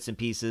bits and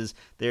pieces,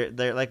 they're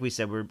like we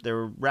said,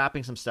 they're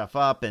wrapping some stuff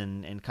up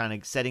and kind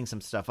of setting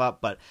some stuff up.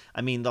 But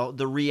I mean,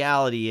 the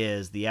reality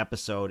is the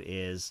episode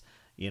is,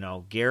 you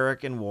know,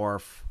 Garak and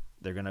Worf,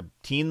 they're going to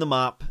team them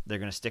up, they're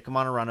going to stick them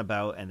on a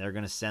runabout, and they're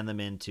going to send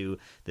them into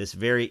this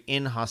very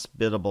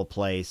inhospitable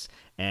place,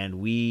 and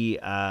we're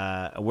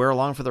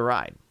along for the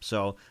ride.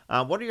 So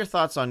what are your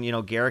thoughts on, you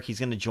know, Garak? He's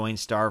going to join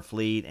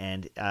Starfleet,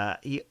 and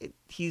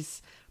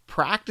he's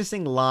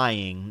practicing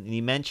lying, and he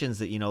mentions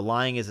that, you know,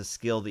 lying is a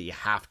skill that you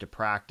have to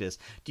practice.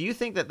 Do you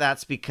think that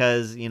that's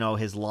because, you know,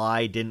 his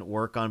lie didn't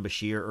work on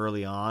Bashir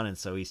early on, and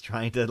so he's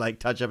trying to, like,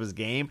 touch up his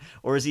game,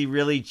 or is he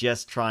really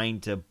just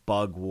trying to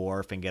bug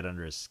Worf and get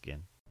under his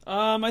skin?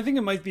 I think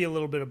it might be a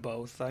little bit of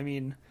both. I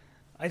mean,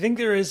 I think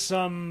there is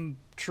some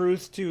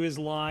truth to his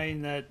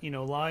line that, you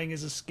know, lying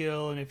is a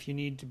skill, and if you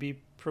need to be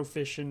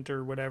proficient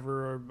or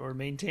whatever, or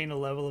maintain a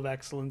level of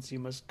excellence, you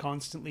must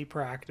constantly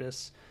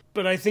practice.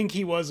 But I think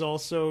he was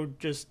also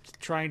just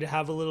trying to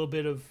have a little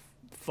bit of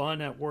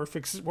fun at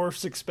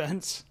Worf's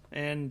expense,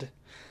 and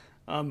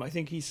I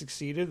think he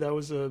succeeded. That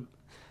was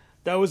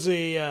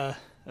a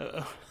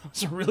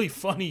really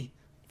funny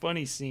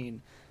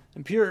scene.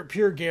 And pure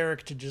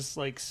Garak to just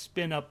like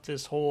spin up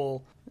this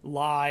whole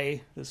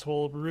lie, this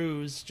whole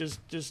ruse, just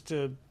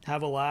to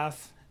have a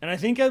laugh. And I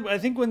think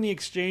when the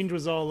exchange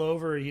was all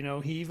over, you know,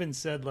 he even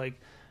said like,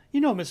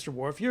 you know, Mr.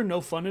 Worf, you're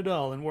no fun at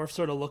all. And Worf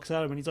sort of looks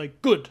at him and he's like,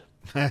 good.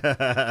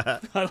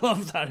 I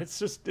love that.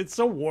 It's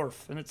so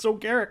Worf and it's so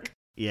Garak.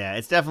 Yeah,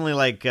 it's definitely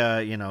like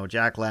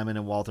Jack Lemmon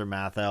and Walter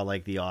Matthau,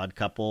 like the odd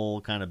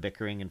couple kind of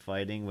bickering and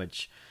fighting,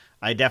 which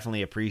I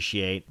definitely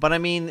appreciate. But I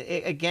mean,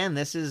 again,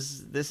 this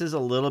is a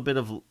little bit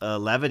of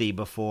levity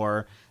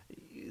before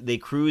they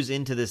cruise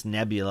into this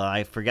nebula.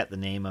 I forget the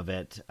name of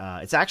it.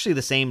 It's actually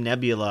the same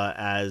nebula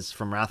as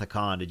from Wrath of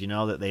Khan. Did you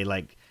know that they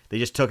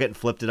just took it and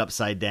flipped it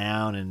upside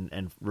down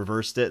and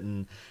reversed it,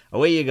 and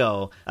away you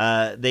go.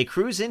 They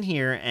cruise in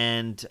here,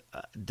 and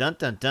dun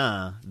dun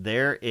dun,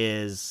 there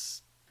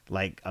is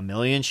like a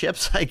million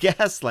ships, I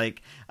guess.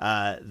 Like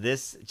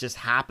this just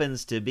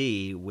happens to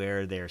be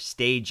where they're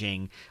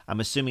staging. I'm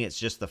assuming it's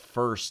just the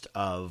first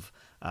of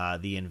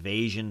the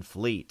invasion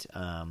fleet.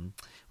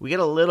 We get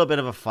a little bit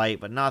of a fight,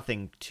 but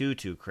nothing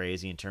too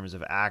crazy in terms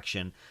of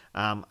action.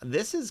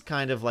 This is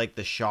kind of like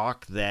the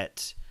shock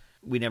that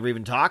we never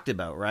even talked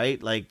about,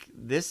 right? Like,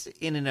 this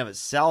in and of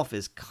itself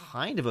is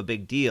kind of a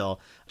big deal.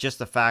 Just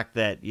the fact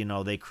that,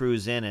 they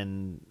cruise in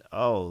and,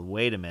 oh,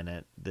 wait a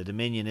minute, the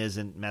Dominion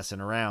isn't messing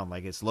around.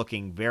 Like, it's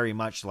looking very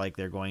much like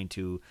they're going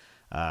to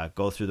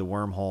go through the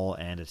wormhole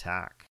and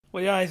attack.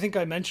 Well, yeah, I think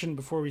I mentioned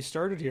before we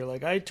started here,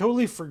 like, I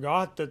totally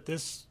forgot that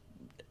this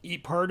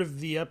part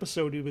of the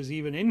episode was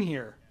even in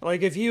here.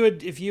 Like, if you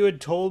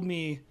had told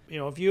me,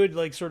 if you had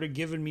like sort of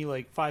given me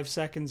like 5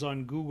 seconds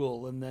on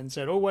Google and then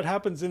said, oh, what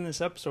happens in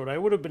this episode, I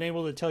would have been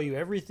able to tell you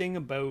everything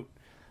about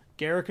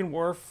Garak and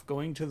Worf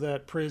going to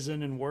that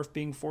prison and Worf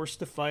being forced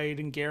to fight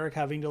and Garak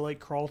having to like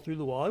crawl through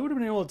the wall. I would have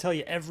been able to tell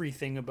you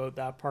everything about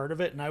that part of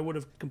it, and I would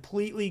have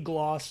completely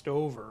glossed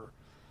over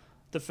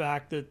the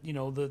fact that,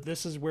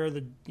 this is where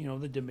the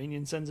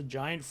Dominion sends a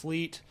giant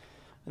fleet.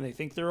 And they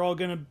think they're all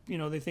gonna,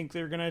 they think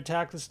they're gonna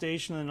attack the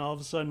station, and then all of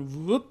a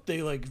sudden, whoop,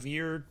 they like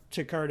veer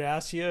to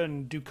Cardassia,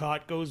 and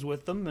Dukat goes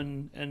with them,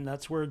 and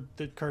that's where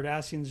the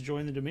Cardassians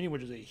join the Dominion,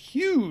 which is a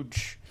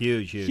huge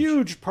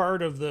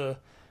part of the,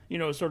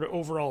 sort of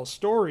overall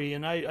story.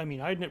 And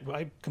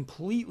I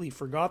completely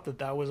forgot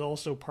that was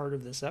also part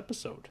of this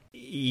episode.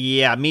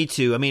 Yeah, me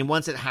too. I mean,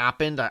 once it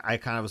happened, I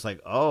kind of was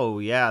like, oh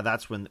yeah,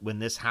 that's when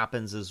this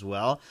happens as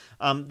well.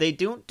 They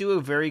don't do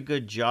a very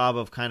good job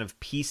of kind of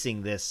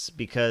piecing this,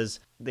 because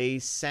they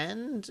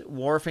send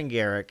Worf and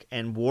Garak,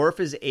 and Worf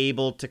is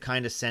able to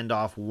kind of send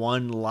off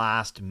one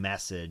last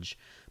message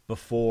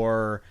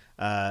before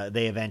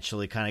they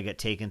eventually kind of get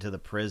taken to the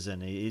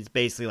prison. It's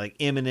basically like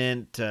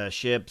imminent,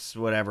 ships,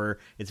 whatever.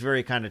 It's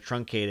very kind of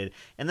truncated.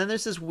 And then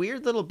there's this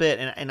weird little bit,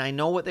 and I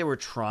know what they were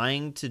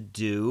trying to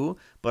do,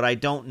 but I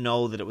don't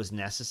know that it was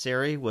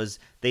necessary, was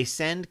they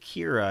send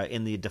Kira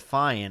in the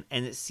Defiant,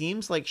 and it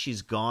seems like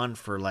she's gone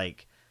for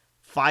like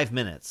 5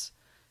 minutes.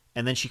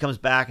 And then she comes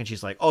back and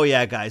she's like, oh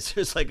yeah, guys,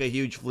 there's like a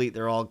huge fleet.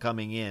 They're all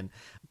coming in.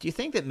 Do you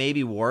think that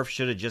maybe Worf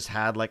should have just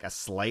had like a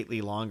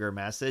slightly longer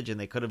message and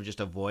they could have just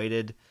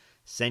avoided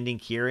sending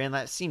Kira in?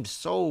 That seemed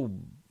so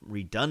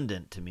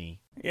redundant to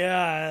me.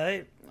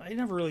 Yeah, I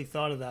never really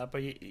thought of that.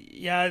 But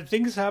yeah,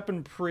 things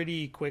happen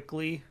pretty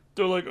quickly.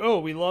 They're like, oh,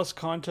 we lost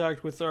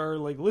contact with our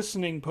like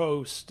listening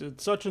post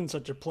at such and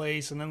such a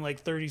place, and then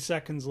like 30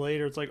 seconds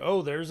later it's like,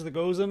 oh,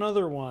 goes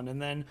another one,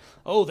 and then,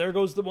 oh, there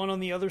goes the one on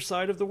the other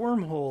side of the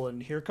wormhole,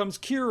 and here comes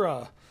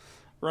Kira,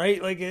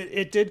 right? Like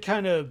it did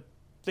kind of,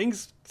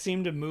 things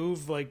seemed to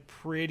move like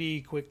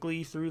pretty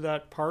quickly through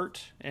that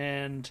part.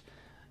 And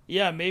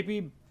yeah,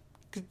 maybe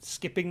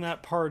skipping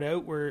that part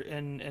out where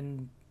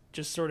and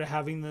just sort of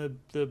having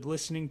the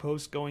listening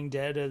post going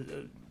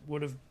dead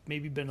would have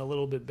maybe been a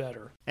little bit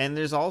better. And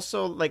there's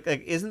also like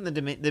isn't the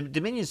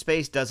Dominion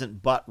space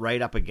doesn't butt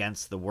right up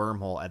against the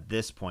wormhole at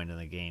this point in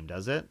the game,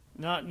 does it?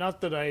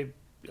 Not that I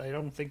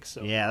don't think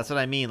so. Yeah, that's what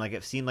I mean. Like,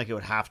 it seemed like it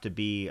would have to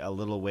be a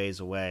little ways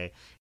away.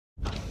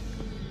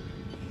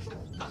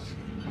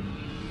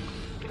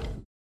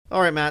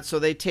 All right, Matt. So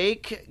they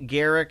take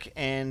Garak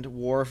and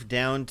Worf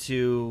down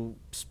to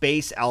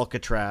space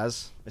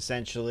Alcatraz,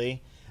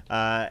 essentially.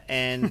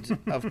 And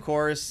of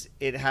course,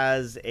 it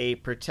has a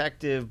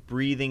protective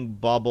breathing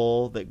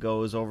bubble that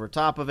goes over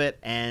top of it,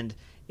 and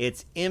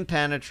it's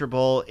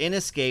impenetrable,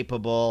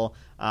 inescapable.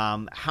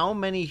 How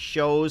many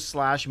shows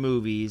 /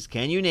 movies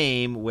can you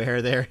name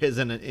where there is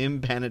an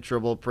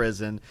impenetrable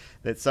prison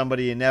that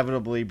somebody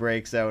inevitably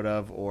breaks out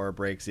of or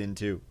breaks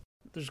into?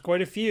 There's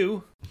quite a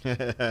few.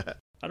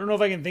 I don't know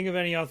if I can think of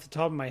any off the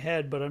top of my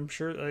head, but I'm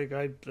sure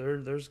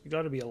there's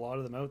got to be a lot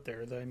of them out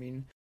there.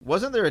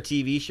 Wasn't there a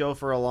TV show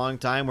for a long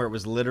time where it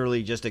was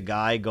literally just a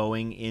guy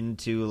going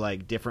into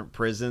like different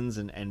prisons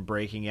and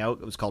breaking out?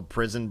 It was called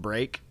Prison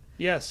Break.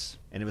 Yes.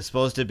 And it was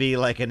supposed to be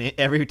like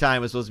every time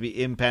it was supposed to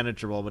be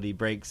impenetrable, but he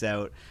breaks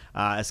out.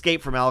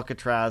 Escape from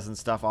Alcatraz and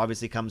stuff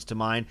obviously comes to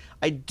mind.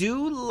 I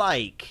do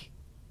like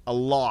a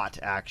lot,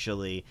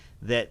 actually,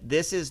 that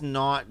this is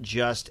not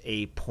just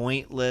a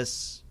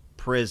pointless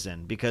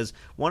prison, because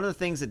one of the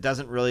things that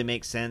doesn't really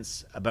make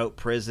sense about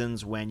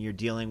prisons when you're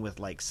dealing with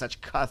like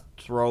such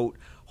cutthroat,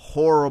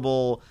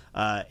 horrible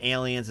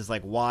aliens is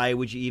like, why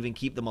would you even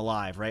keep them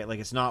alive, right? Like,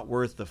 it's not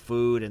worth the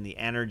food and the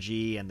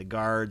energy and the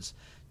guards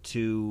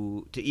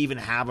to even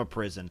have a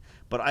prison.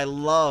 But I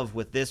love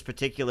with this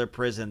particular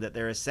prison that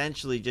they're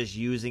essentially just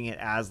using it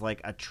as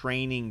like a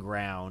training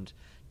ground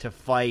to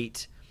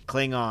fight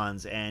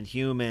Klingons and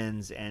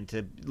humans and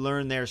to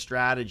learn their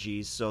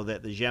strategies so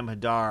that the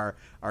Jem'Hadar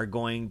are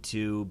going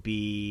to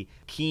be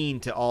keen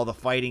to all the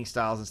fighting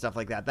styles and stuff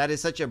like that. That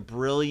is such a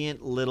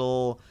brilliant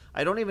little...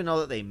 I don't even know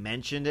that they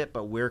mentioned it,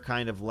 but we're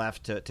kind of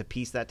left to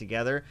piece that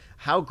together.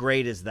 How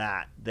great is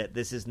that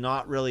this is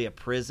not really a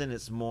prison,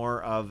 it's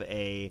more of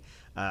a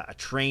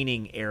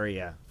training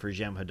area for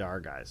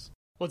Jem'Hadar guys.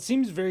 Well, it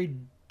seems very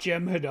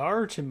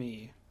Jem'Hadar to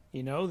me.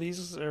 You know,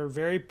 these are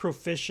very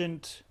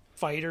proficient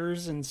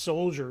fighters and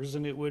soldiers,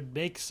 and it would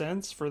make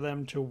sense for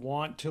them to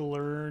want to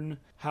learn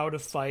how to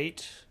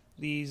fight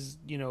these,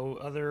 you know,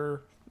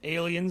 other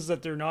aliens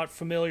that they're not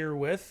familiar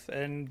with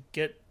and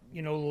get,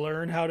 you know,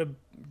 learn how to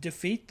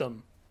defeat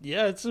them.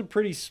 Yeah, I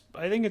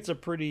think it's a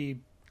pretty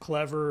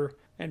clever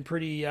and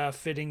pretty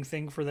fitting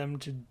thing for them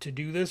to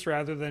do this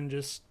rather than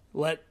just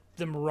let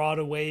them rot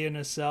away in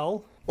a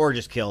cell. Or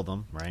just kill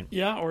them, right?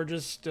 Yeah, or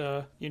just,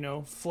 you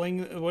know,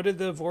 fling... What did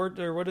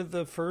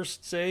the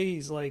first say?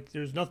 He's like,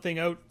 there's nothing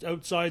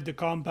outside the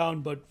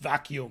compound but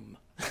vacuum.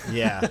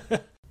 Yeah.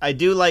 I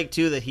do like,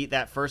 too,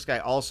 that first guy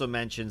also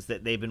mentions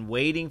that they've been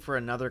waiting for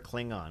another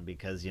Klingon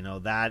because, you know,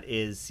 that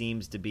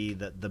seems to be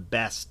the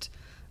best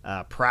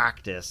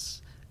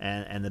practice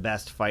and the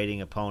best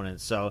fighting opponent.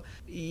 So,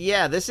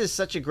 yeah, this is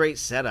such a great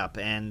setup.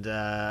 And,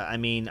 I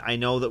mean, I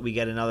know that we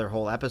get another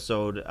whole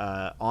episode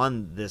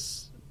on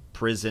this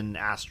prison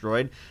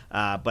asteroid,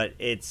 but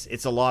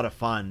it's a lot of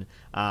fun.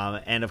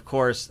 And, of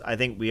course, I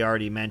think we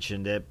already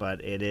mentioned it,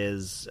 but it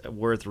is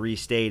worth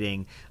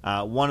restating.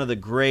 One of the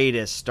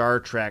greatest Star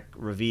Trek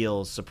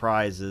reveals,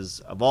 surprises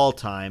of all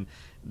time.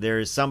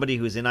 There's somebody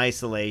who's in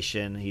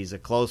isolation. He's a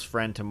close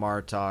friend to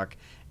Martok.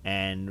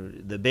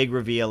 And the big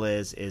reveal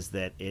is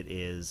that it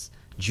is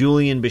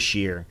Julian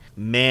Bashir.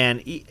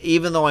 Man,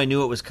 even though I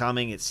knew it was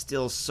coming, it's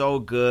still so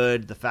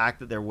good. The fact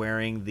that they're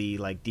wearing the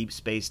like Deep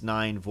Space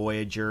Nine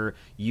Voyager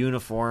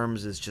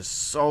uniforms is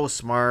just so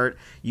smart.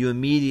 You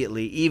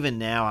immediately, even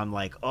now, I'm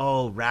like,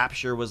 oh,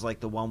 Rapture was like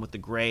the one with the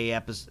gray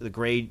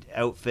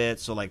outfit.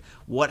 So like,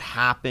 what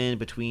happened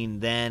between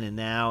then and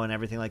now and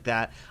everything like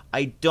that?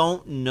 I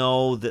don't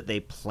know that they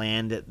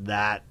planned it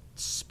that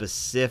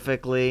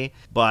specifically,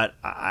 but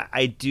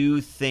I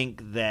do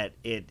think that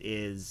it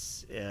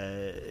is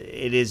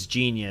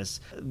genius.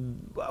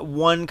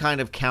 One kind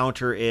of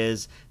counter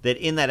is that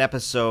in that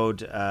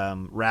episode,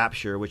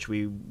 Rapture, which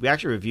we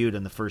actually reviewed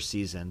in the first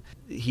season,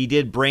 he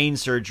did brain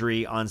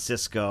surgery on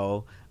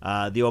Sisko.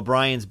 The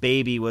O'Brien's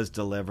baby was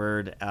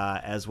delivered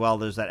as well.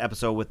 There's that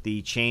episode with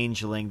the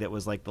changeling that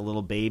was like the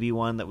little baby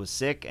one that was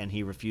sick and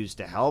he refused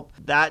to help.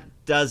 That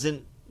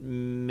doesn't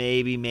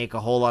maybe make a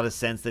whole lot of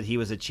sense that he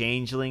was a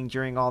changeling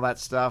during all that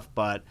stuff,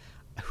 but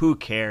who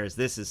cares?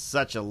 This is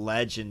such a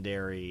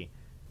legendary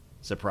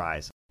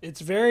surprise. It's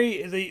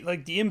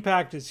the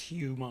impact is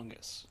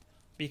humongous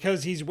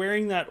because he's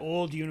wearing that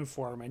old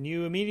uniform and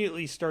you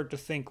immediately start to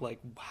think like,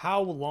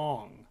 how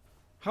long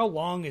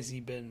has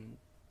he been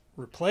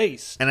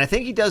replaced? And I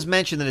think he does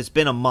mention that it's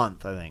been a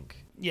month, I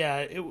think. Yeah,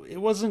 it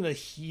wasn't a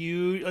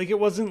huge, like it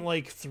wasn't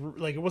like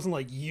it wasn't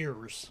like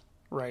years.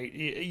 Right.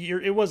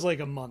 It was like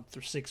a month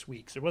or 6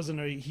 weeks. It wasn't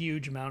a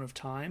huge amount of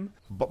time.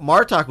 But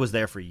Martok was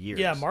there for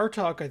years. Yeah,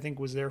 Martok, I think,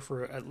 was there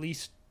for at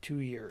least 2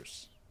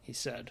 years, he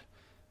said.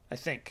 I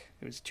think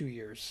it was 2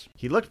 years.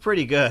 He looked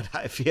pretty good.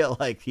 I feel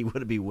like he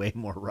would be way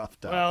more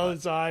roughed up. Well,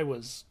 his eye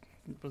was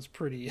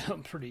pretty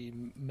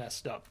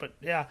messed up. But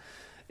yeah,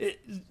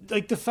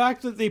 like the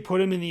fact that they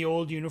put him in the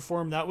old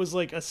uniform, that was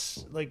I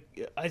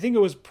think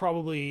it was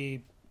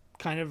probably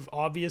kind of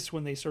obvious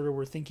when they sort of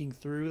were thinking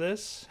through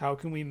this. How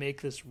can we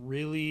make this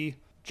really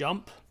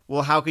jump?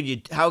 Well, how can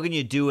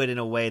you do it in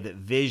a way that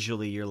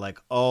visually you're like,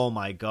 oh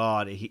my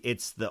god,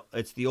 it's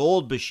the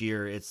old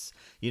Bashir. It's,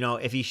 you know,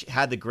 if he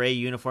had the gray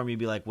uniform, you'd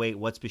be like, wait,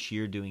 what's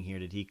Bashir doing here?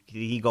 Did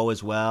he go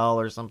as well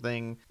or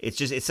something?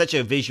 It's such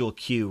a visual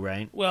cue,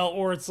 right? Well,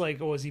 or it's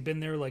like, oh, has he been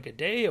there like a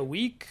day, a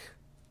week?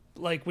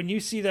 Like when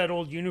you see that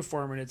old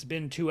uniform and it's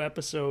been 2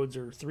 episodes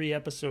or 3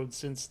 episodes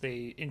since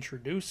they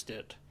introduced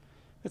it.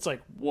 It's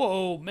like,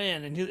 whoa,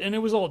 man. And it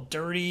was all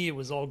dirty. It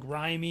was all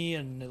grimy.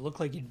 And it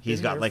looked like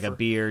he's got like a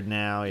beard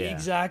now. Yeah,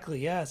 exactly.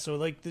 Yeah. So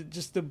like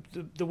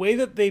the way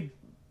that they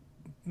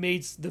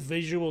made the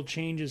visual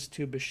changes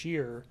to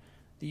Bashir,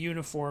 the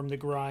uniform, the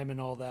grime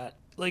and all that,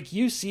 like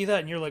you see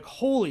that and you're like,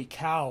 holy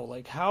cow.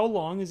 Like how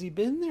long has he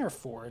been there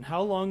for? And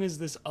how long has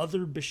this other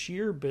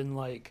Bashir been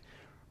like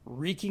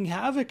wreaking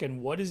havoc?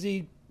 And what is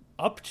he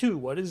up to?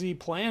 What is he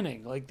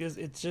planning? Like this,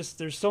 it's just,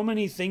 there's so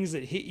many things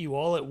that hit you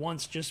all at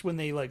once just when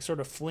they like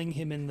sort of fling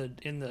him in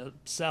the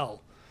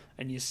cell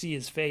and you see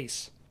his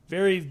face.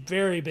 Very,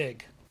 very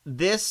big.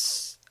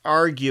 This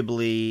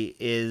arguably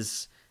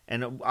is,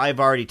 and I've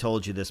already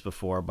told you this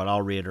before, but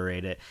I'll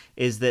reiterate it,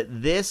 is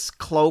that this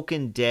Cloak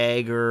and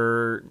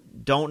Dagger,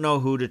 don't know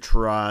who to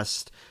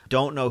trust,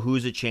 don't know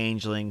who's a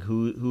changeling,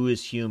 who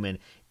is human,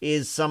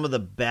 is some of the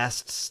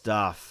best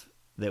stuff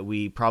that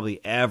we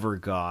probably ever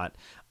got.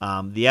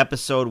 The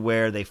episode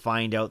where they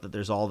find out that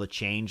there's all the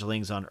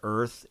changelings on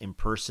Earth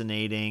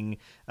impersonating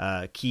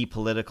key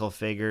political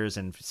figures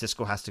and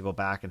Sisko has to go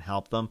back and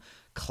help them.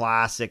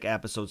 classic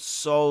episode.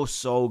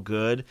 So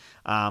good.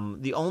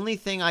 The only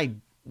thing I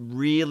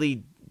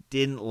really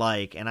didn't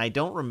like, and I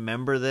don't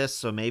remember this,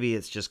 so maybe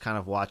it's just kind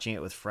of watching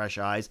it with fresh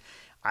eyes.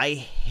 I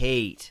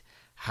hate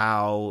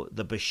how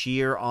the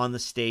Bashir on the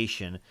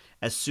station,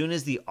 as soon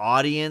as the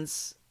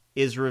audience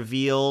is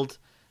revealed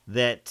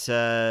that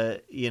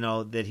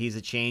that he's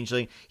a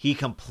changeling, he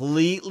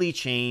completely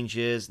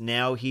changes.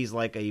 Now he's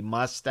like a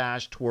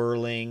mustache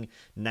twirling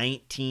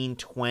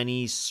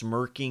 1920s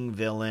smirking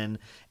villain,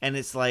 and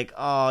it's like,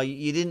 oh,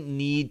 you didn't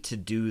need to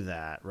do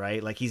that,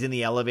 right? Like, he's in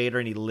the elevator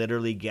and he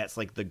literally gets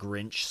like the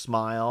Grinch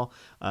smile.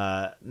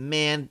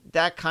 Man,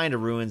 that kind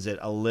of ruins it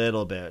a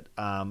little bit.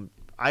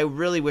 I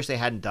really wish they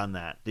hadn't done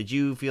that. Did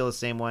you feel the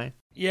same way?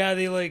 Yeah,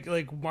 they like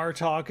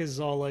Martok is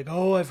all like,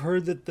 oh, I've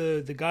heard that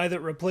the guy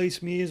that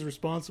replaced me is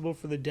responsible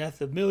for the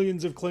death of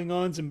millions of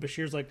Klingons, and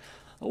Bashir's like,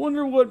 I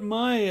wonder what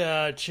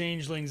my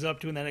changeling's up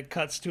to, and then it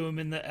cuts to him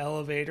in the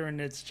elevator,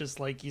 and it's just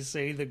like you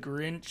say, the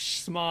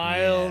Grinch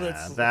smile.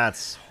 Yeah,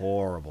 that's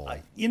horrible.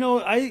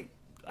 I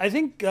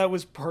think that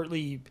was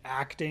partly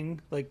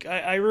acting. Like,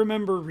 I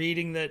remember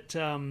reading that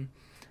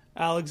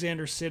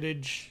Alexander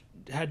Siddig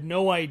had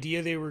no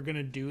idea they were going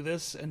to do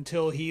this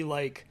until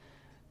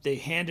they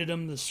handed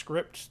him the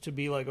script to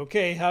be like,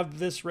 okay, have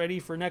this ready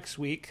for next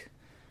week.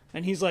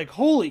 And he's like,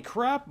 holy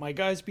crap, my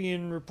guy's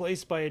being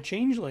replaced by a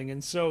changeling.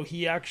 And so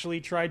he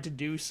actually tried to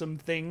do some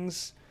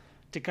things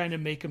to kind of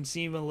make him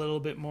seem a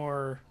little bit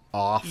more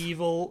off,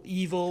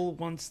 evil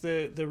once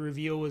the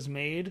reveal was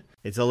made.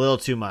 It's a little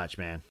too much,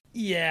 man.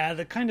 Yeah,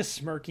 the kind of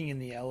smirking in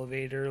the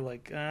elevator,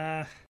 like,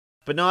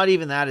 But not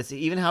even that. It's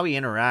even how he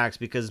interacts,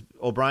 because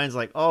O'Brien's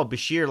like, oh,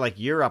 Bashir, like,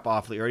 you're up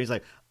awfully early. He's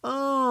like,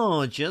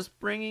 oh, just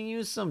bringing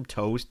you some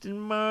toast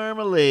and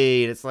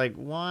marmalade. It's like,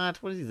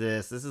 what? What is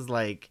this? This is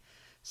like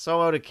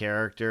so out of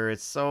character.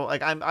 It's so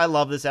like, I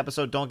love this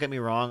episode. Don't get me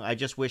wrong. I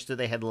just wish that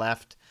they had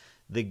left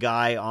the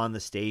guy on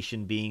the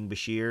station being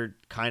Bashir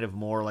kind of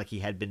more like he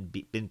had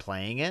been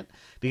playing it,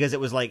 because it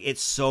was like,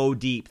 it's so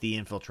deep, the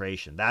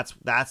infiltration. That's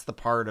the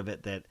part of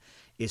it that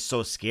is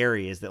so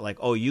scary, is that like,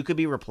 oh, you could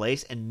be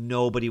replaced and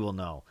nobody will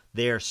know.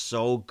 They are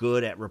so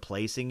good at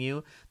replacing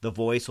you. The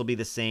voice will be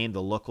the same,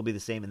 the look will be the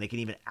same, and they can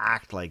even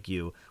act like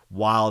you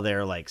while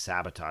they're like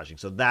sabotaging.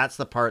 So that's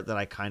the part that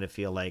I kind of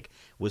feel like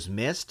was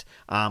missed.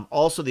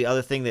 Also, the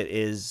other thing that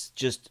is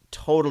just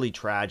totally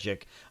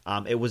tragic,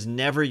 it was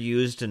never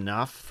used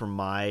enough for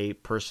my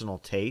personal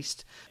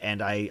taste,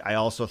 and I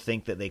also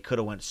think that they could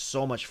have went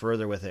so much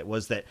further with it,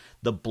 was that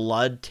the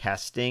blood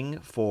testing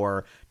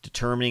for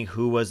determining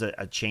who was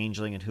a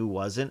changeling and who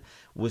wasn't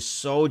was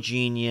so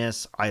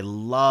genius. I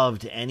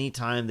loved any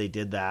time they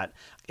did that.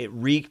 It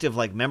reeked of,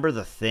 like, remember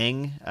The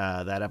Thing,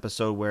 that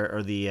episode where,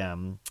 or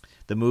the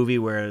movie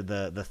where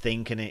the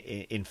thing can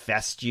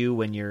infest you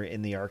when you're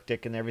in the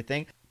Arctic and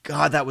everything.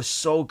 God, that was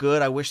so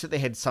good. I wish that they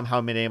had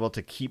somehow been able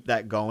to keep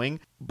that going,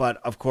 but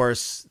of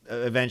course,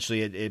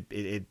 eventually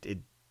it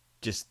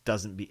just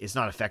it's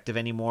not effective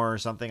anymore or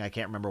something. I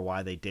can't remember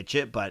why they ditch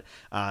it, but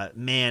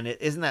man,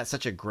 isn't that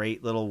such a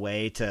great little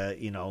way to,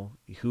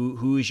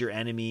 who's your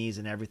enemies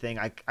and everything.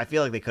 I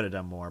feel like they could have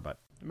done more, but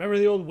remember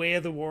the old Way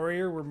of the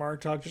Warrior where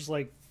Martok just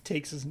like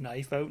takes his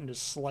knife out and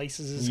just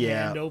slices his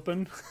hand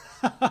open?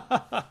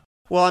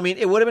 Well, I mean,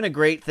 it would have been a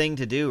great thing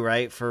to do,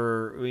 right?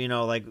 For,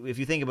 like, if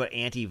you think about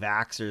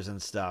anti-vaxxers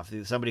and stuff,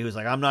 somebody who's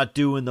like, I'm not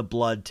doing the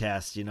blood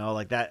test,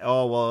 like that.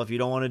 Oh, well, if you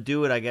don't want to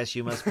do it, I guess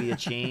you must be a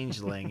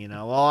changeling,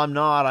 Well, I'm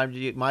not.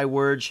 My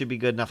word should be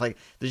good enough. Like,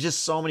 there's just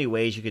so many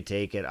ways you could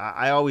take it.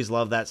 I always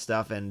love that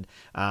stuff, and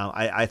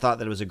I thought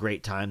that it was a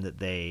great time that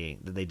they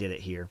did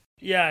it here.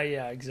 Yeah,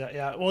 exactly.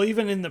 Yeah. Well,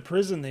 even in the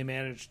prison, they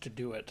managed to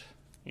do it.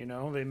 They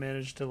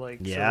managed to like.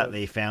 Yeah,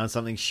 they found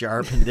something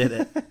sharp and did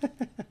it.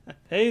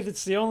 Hey,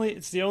 it's the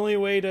only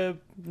way to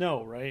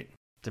know, right?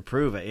 To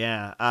prove it,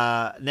 yeah.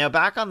 Now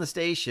back on the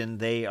station,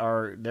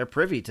 they're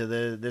privy to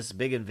this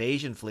big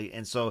invasion fleet,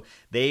 and so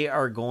they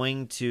are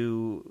going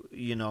to,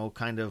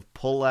 kind of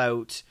pull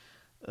out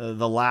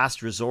the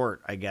last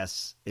resort, I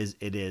guess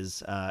it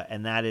is,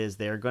 and that is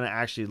they're going to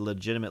actually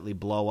legitimately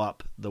blow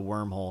up the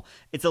wormhole.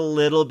 It's a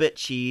little bit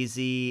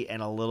cheesy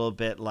and a little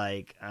bit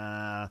like,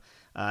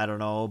 I don't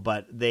know,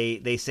 but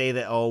they say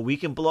that, oh, we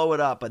can blow it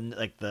up and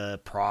like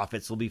the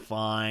profits will be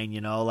fine,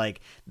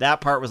 like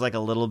that part was like a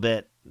little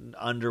bit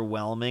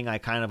underwhelming. I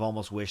kind of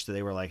almost wish that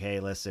they were like, hey,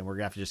 listen, we're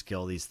gonna have to just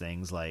kill these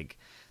things. Like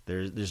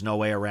there's no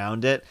way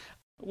around it.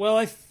 Well,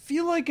 I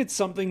feel like it's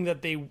something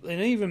that they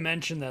even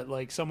mentioned that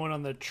like someone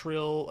on the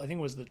Trill, I think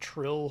it was the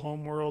Trill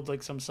homeworld,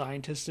 like some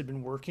scientists had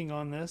been working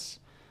on this.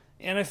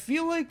 And I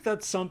feel like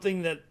that's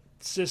something that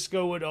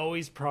Sisko would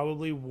always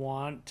probably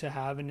want to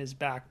have in his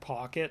back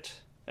pocket.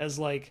 As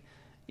like,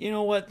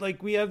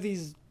 like we have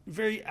these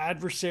very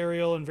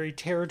adversarial and very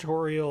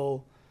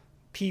territorial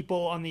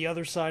people on the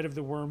other side of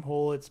the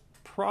wormhole. It's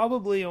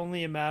probably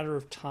only a matter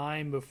of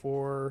time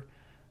before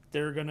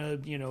they're going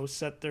to,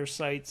 set their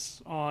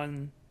sights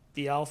on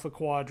the Alpha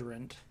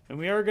Quadrant. And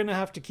we are going to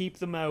have to keep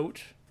them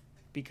out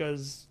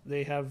because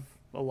they have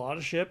a lot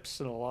of ships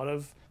and a lot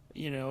of,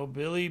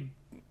 Billy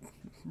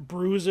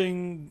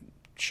bruising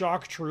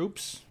shock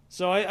troops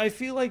So I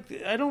feel like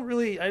I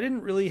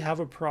didn't really have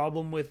a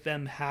problem with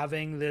them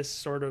having this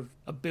sort of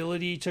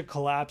ability to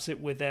collapse it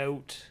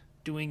without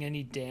doing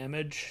any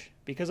damage,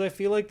 because I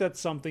feel like that's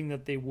something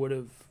that they would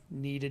have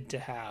needed to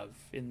have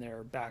in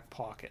their back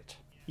pocket.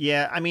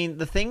 Yeah, I mean,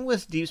 the thing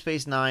with Deep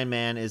Space Nine,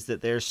 man, is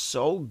that they're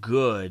so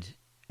good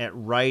at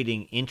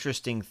writing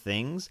interesting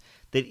things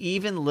that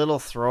even little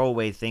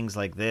throwaway things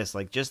like this,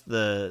 like just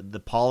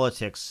the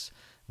politics,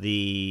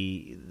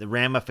 the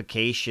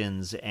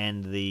ramifications,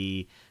 and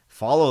the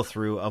follow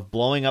through of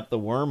blowing up the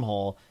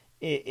wormhole,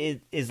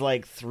 it is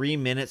like 3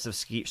 minutes of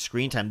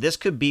screen time. This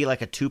could be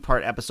like a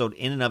 2-part episode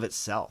in and of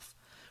itself,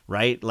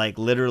 right? Like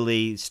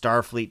literally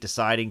Starfleet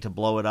deciding to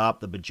blow it up,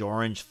 the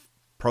Bajorans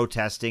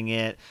protesting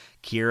it,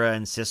 Kira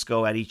and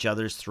Sisko at each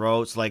other's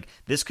throats. Like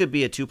this could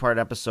be a 2-part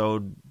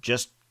episode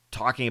just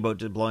talking about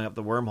blowing up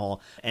the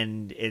wormhole,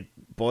 and it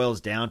boils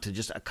down to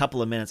just a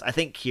couple of minutes. I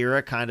think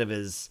Kira kind of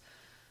is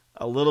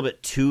a little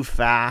bit too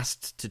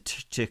fast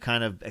to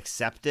kind of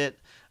accept it.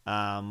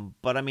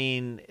 But I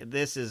mean,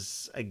 this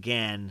is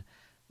again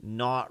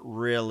not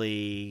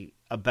really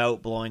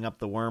about blowing up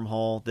the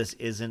wormhole. This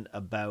isn't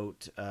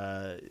about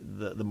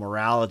the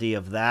morality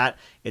of that.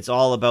 It's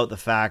all about the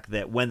fact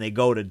that when they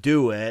go to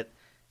do it,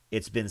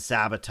 it's been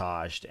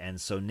sabotaged, and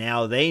so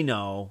now they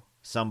know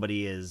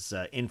somebody is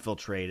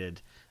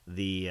infiltrated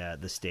the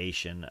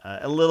station.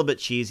 A little bit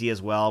cheesy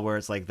as well, where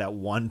it's like that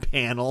one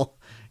panel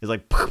is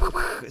like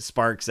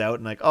sparks out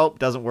and like, oh,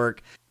 doesn't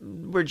work.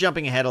 We're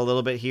jumping ahead a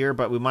little bit here,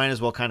 but we might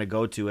as well kind of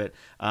go to it.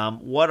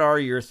 What are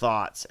your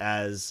thoughts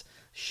as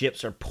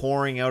ships are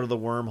pouring out of the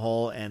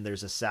wormhole and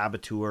there's a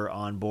saboteur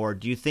on board?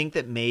 Do you think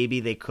that maybe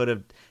they could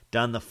have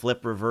done the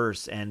flip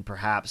reverse and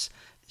perhaps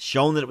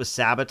shown that it was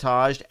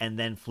sabotaged and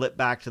then flip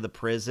back to the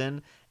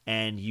prison,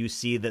 and you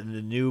see that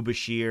the new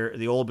Bashir,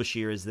 the old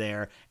Bashir, is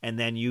there, and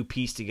then you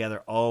piece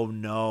together, oh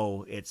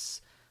no,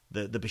 it's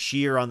the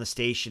Bashir on the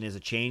station is a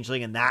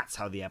changeling, and that's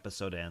how the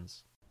episode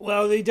ends?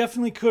 Well, they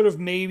definitely could have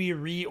maybe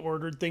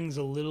reordered things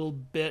a little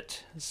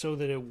bit so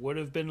that it would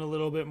have been a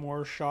little bit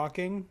more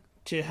shocking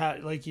to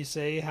have, like you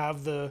say,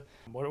 have the,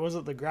 what was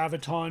it, the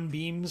graviton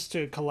beams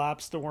to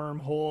collapse the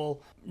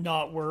wormhole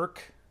not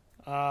work.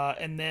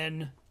 And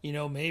then, you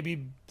know,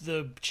 maybe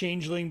the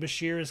changeling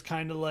Bashir is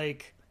kind of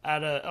like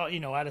at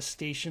a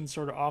station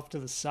sort of off to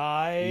the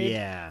side.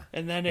 Yeah.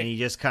 And then he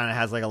just kind of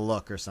has like a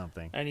look or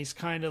something. And he's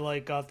kind of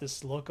like got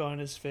this look on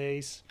his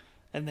face.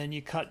 And then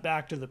you cut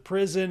back to the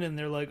prison and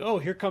they're like, oh,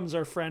 here comes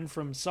our friend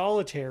from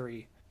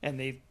Solitary. And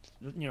they,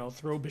 you know,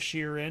 throw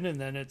Bashir in, and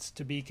then it's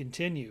to be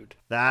continued.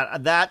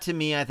 That to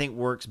me, I think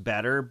works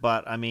better.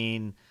 But I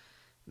mean,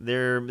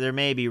 there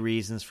may be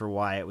reasons for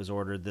why it was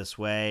ordered this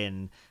way.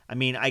 And I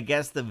mean, I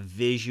guess the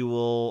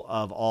visual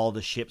of all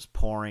the ships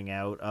pouring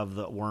out of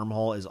the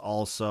wormhole is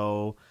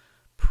also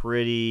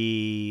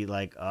pretty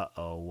like,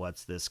 uh-oh,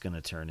 what's this going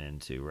to turn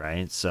into,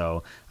 right?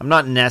 So I'm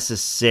not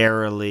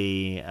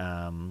necessarily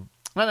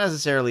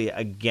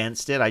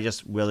against it. I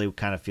just really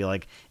kind of feel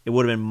like it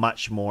would have been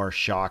much more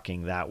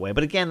shocking that way.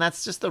 But again,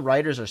 that's just the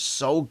writers are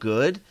so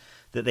good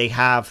that they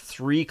have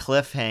 3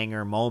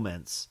 cliffhanger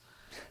moments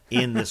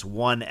in this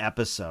one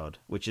episode,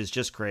 which is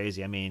just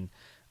crazy. I mean,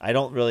 I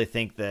don't really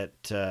think that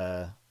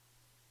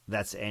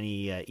that's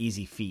any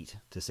easy feat,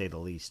 to say the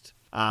least.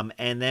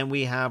 And then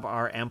we have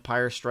our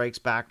Empire Strikes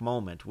Back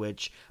moment,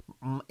 which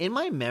in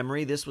my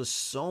memory, this was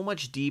so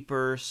much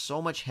deeper,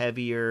 so much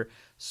heavier,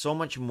 so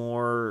much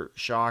more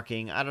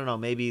shocking. I don't know,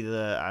 maybe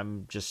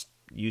I'm just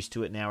used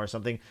to it now or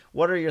something.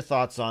 What are your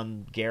thoughts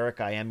on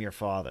Garak, I Am Your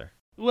Father?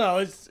 Well,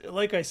 it's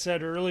like I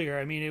said earlier,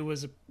 I mean, it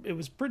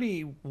was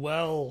pretty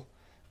well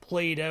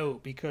played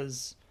out,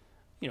 because,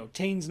 you know,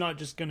 Tane's not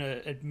just going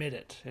to admit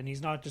it, and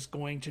he's not just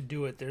going to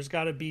do it. There's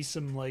got to be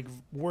some like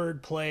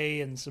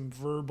wordplay and some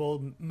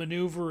verbal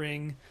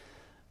maneuvering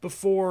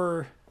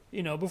before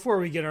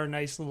we get our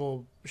nice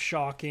little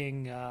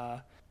shocking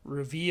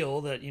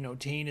reveal that, you know,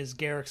 Tane is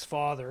Garak's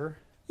father.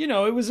 You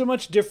know, it was a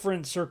much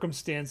different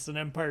circumstance than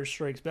Empire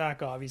Strikes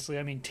Back, obviously.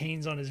 I mean,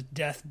 Tane's on his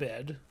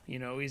deathbed. You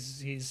know,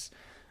 he's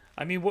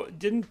I mean, what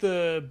didn't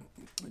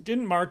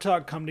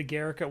Martok come to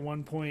Garak at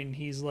one point, and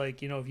he's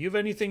like, you know, if you have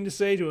anything to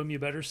say to him, you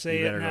better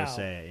say it now. Go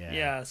say it, yeah.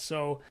 Yeah,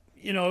 so,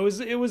 you know,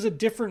 it was a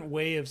different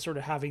way of sort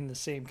of having the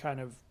same kind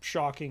of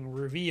shocking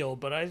reveal,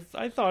 but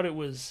I thought it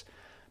was,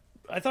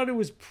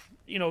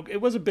 you know, it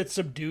was a bit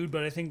subdued,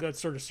 but I think that's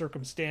sort of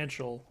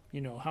circumstantial.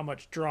 You know, how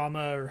much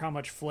drama or how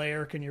much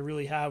flair can you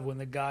really have when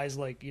the guy's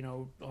like, you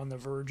know, on the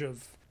verge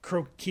of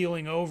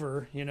keeling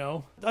over, you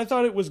know? I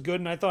thought it was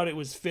good, and I thought it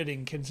was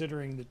fitting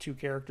considering the 2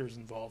 characters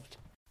involved.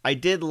 I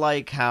did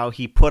like how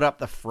he put up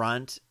the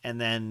front, and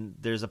then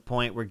there's a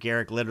point where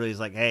Garak literally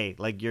is like, hey,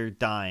 like, you're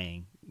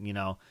dying, you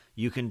know,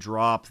 you can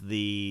drop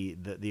the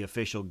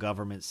official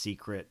government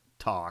secret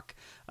talk.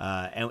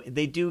 And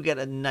they do get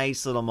a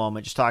nice little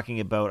moment just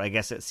talking about, I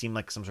guess it seemed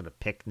like some sort of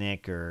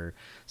picnic or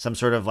some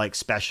sort of like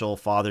special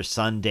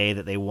father-son day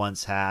that they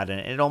once had.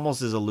 And it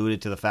almost is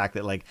alluded to the fact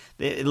that like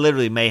it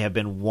literally may have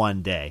been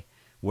one day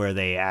where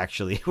they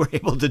actually were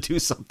able to do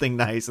something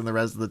nice, and the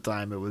rest of the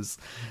time it was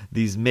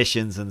these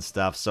missions and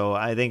stuff. So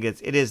I think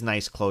it is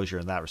nice closure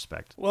in that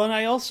respect. Well, and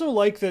I also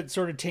like that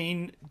sort of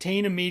Tane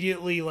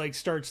immediately like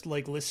starts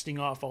like listing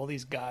off all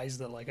these guys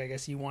that like I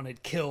guess he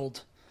wanted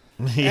killed.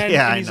 And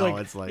I know.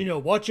 Like, it's like, you know,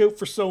 watch out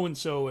for so and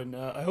so, and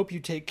I hope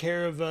you take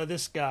care of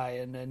this guy,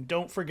 and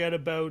don't forget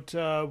about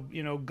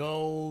you know,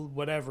 Gull,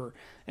 whatever.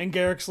 And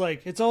Garrick's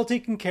like, it's all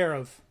taken care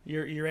of.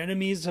 Your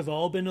enemies have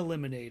all been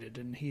eliminated,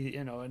 and he,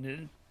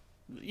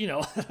 you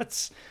know,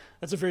 that's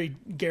a very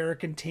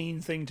Garrick and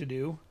Tane thing to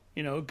do.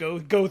 You know,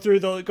 go through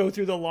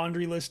the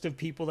laundry list of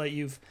people that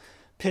you've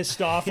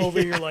pissed off over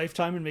your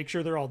lifetime and make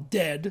sure they're all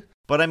dead.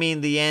 But I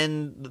mean,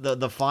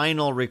 the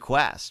final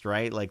request,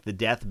 right? Like the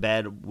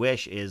deathbed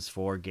wish is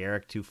for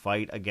Garrick to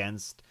fight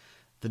against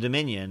the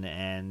Dominion,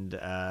 and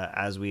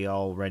as we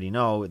already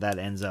know, that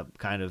ends up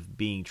kind of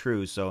being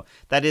true. So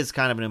that is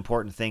kind of an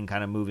important thing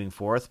kind of moving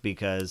forth,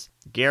 because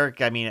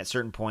Garrick, I mean, at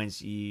certain points,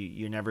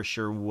 you're never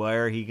sure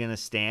where he's going to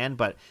stand,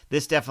 but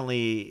this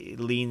definitely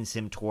leans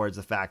him towards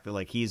the fact that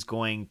like he's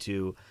going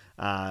to,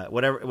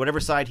 whatever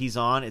side he's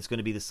on, it's going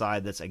to be the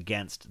side that's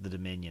against the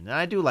Dominion. And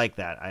I do like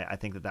that. I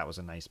think that was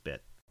a nice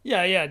bit.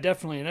 Yeah,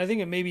 definitely. And I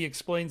think it maybe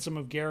explains some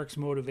of Garrick's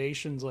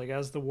motivations, like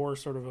as the war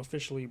sort of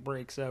officially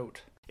breaks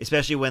out.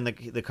 Especially when the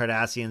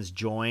Cardassians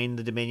join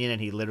the Dominion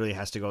and he literally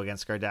has to go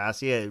against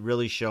Cardassia. It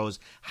really shows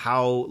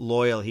how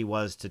loyal he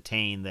was to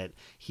Tane, that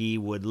he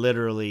would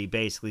literally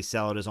basically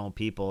sell out his own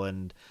people,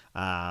 and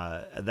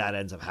that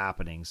ends up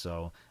happening.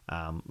 So,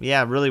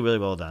 yeah, really, really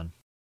well done.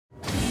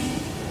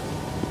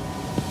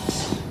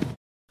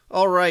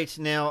 All right,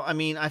 now, I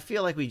mean, I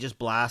feel like we just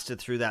blasted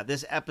through that.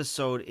 This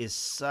episode is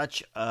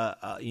such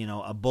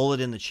a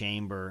bullet in the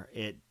chamber.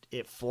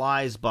 It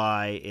flies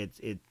by.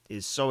 It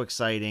is so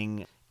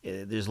exciting.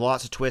 There's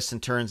lots of twists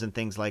and turns and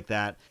things like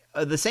that.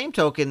 The same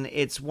token,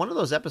 it's one of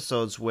those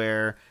episodes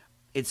where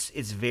it's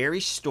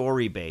very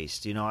story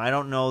based. You know, I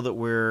don't know that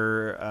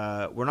we're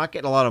not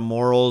getting a lot of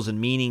morals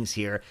and meanings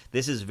here.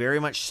 This is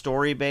very much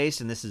story based,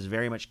 and this is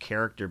very much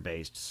character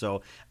based.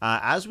 So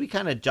as we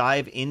kind of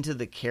dive into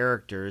the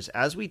characters,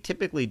 as we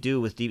typically do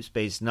with Deep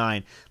Space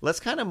Nine, let's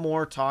kind of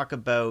more talk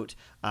about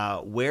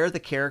where the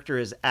character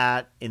is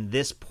at in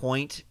this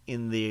point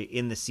in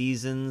the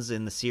seasons,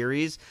 in the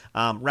series,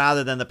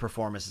 rather than the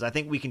performances. I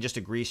think we can just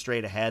agree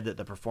straight ahead that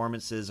the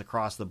performances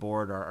across the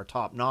board are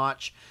top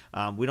notch.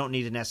 We don't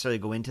need to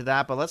necessarily go into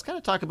that, but let's kind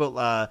of talk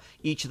about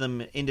each of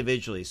them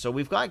individually. So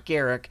we've got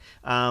Garrick.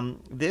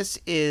 This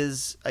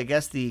is, I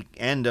guess, the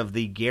end of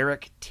the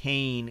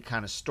Garrick-Tane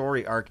kind of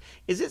story arc.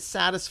 Is it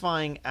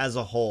satisfying as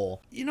a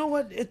whole? You know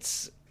what?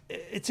 It's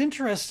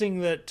interesting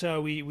that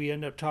we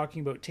end up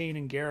talking about Tane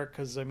and Garrick,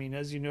 because, I mean,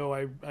 as you know,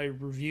 I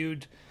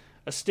reviewed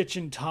A Stitch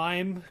in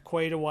Time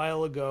quite a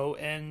while ago,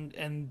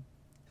 and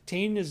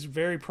Tane is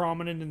very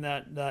prominent in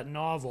that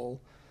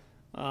novel.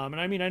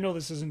 And I mean, I know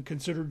this isn't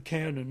considered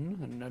canon,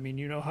 and I mean,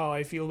 you know how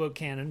I feel about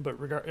canon, but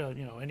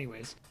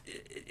anyways,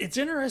 it's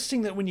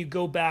interesting that when you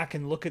go back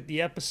and look at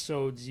the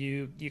episodes,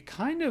 you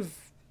kind of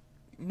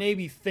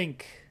maybe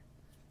think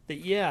that,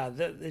 yeah,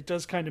 that it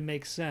does kind of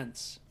make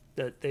sense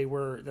that they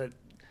were that.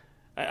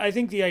 I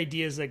think the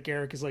idea is that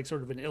Garrick is like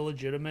sort of an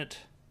illegitimate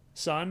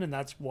son, and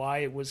that's why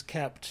it was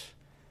kept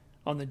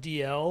on the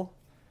DL,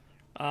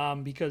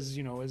 because,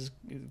 you know, as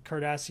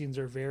Cardassians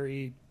are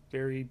very,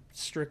 very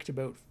strict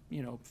about,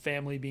 you know,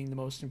 family being the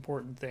most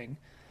important thing.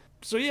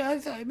 So yeah,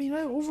 I mean,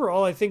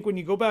 overall, I think when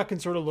you go back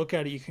and sort of look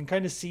at it, you can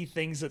kind of see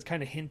things that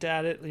kind of hint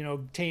at it. You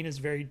know, Tane is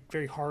very,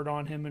 very hard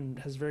on him and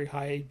has very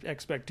high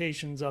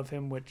expectations of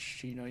him,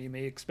 which, you know, you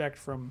may expect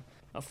from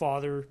a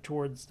father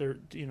towards their,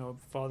 you know,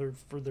 father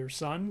for their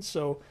son.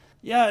 So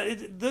yeah,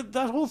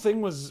 that whole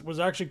thing was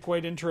actually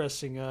quite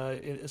interesting,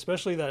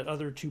 especially that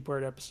other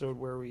 2-part episode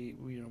where we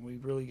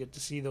really get to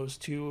see those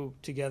two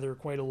together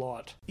quite a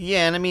lot.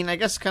 Yeah, and I mean, I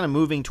guess kind of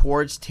moving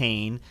towards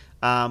Tane,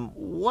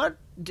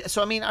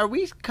 so I mean, are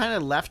we kind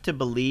of left to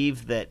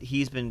believe that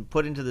he's been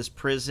put into this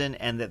prison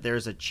and that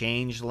there's a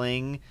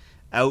changeling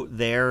out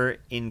there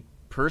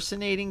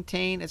impersonating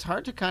Tane? It's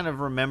hard to kind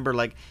of remember.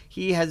 Like,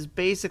 he was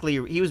basically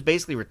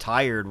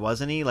retired,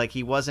 wasn't he? Like,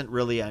 he wasn't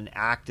really an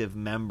active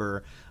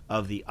member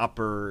of the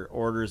upper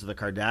orders of the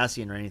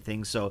Cardassian or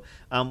anything. So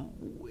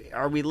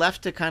are we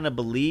left to kind of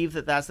believe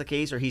that that's the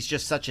case, or he's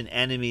just such an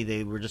enemy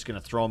they were just going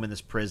to throw him in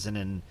this prison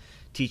and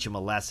teach him a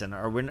lesson?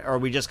 Or are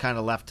we just kind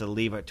of left to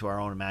leave it to our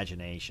own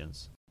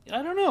imaginations?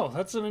 I don't know.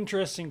 That's an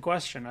interesting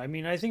question. I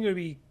mean, I think it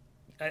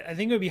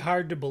would be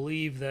hard to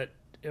believe that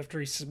after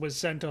he was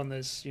sent on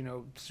this, you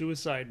know,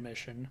 suicide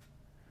mission,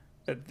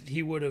 that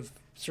he would have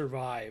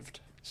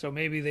survived. So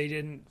maybe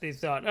they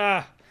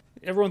thought,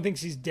 everyone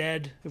thinks he's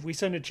dead. If we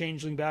send a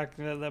changeling back,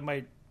 that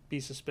might be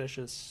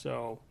suspicious.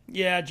 So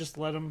yeah, just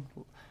let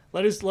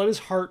his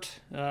heart.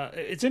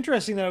 It's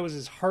interesting that it was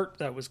his heart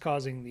that was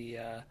causing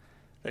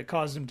that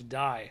caused him to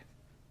die.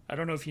 I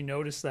don't know if you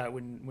noticed that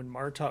when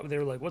Martok, they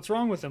were like, "What's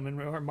wrong with him?" And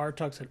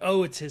Martok said,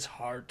 "Oh, it's his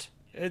heart."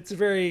 It's a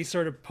very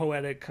sort of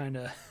poetic kind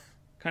of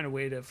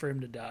way for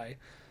him to die.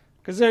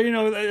 Because there,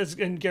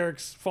 and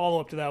Garrick's follow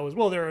up to that was,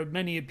 well, there are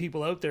many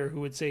people out there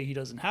who would say he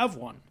doesn't have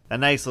one. A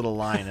nice little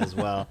line as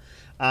well.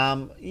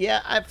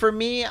 For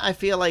me, I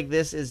feel like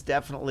this is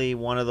definitely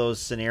one of those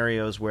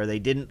scenarios where they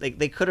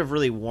could have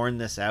really worn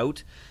this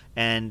out.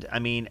 And I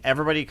mean,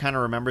 everybody kind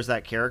of remembers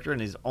that character and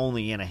is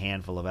only in a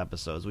handful of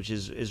episodes, which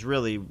is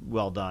really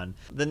well done.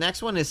 The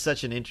next one is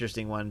such an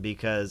interesting one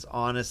because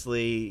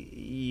honestly,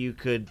 you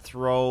could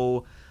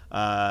throw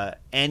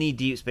any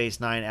Deep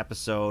Space Nine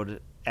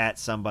episode at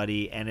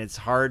somebody and it's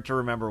hard to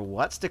remember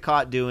what's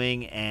Dukat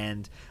doing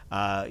and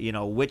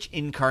which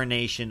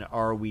incarnation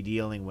are we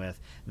dealing with.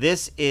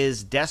 This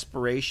is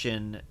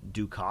Desperation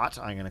Dukat,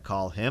 I'm going to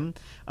call him,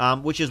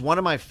 which is one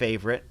of my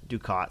favorite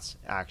Dukats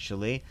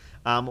actually.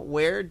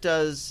 Where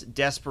does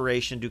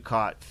Desperation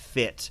Dukat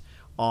fit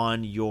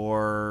on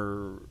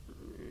your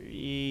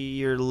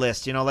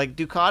list?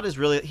 Dukat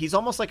is he's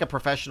almost like a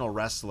professional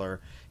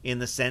wrestler in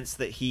the sense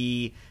that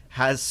he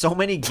has so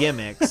many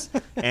gimmicks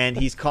and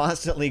he's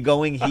constantly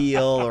going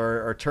heel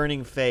or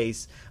turning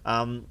face.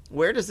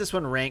 Where does this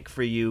one rank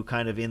for you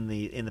kind of in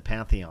the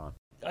pantheon?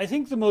 I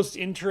think the most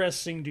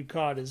interesting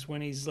Dukat is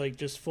when he's like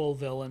just full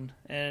villain.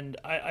 And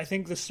I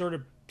think the sort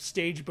of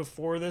stage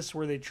before this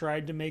where they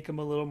tried to make him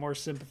a little more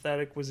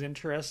sympathetic was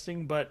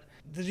interesting. But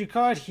the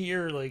Dukat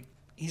here, like,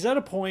 he's at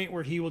a point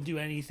where he will do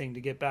anything to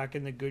get back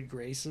in the good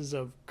graces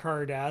of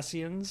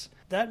Cardassians.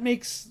 That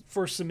makes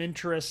for some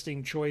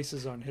interesting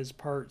choices on his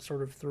part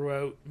sort of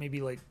throughout maybe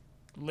like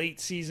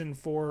late season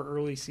 4,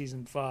 early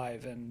season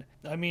 5. And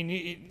I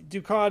mean,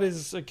 Dukat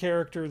is a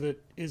character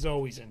that is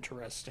always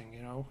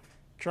interesting,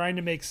 Trying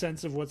to make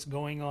sense of what's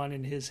going on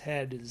in his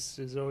head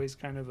is always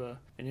kind of an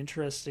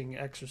interesting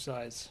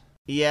exercise.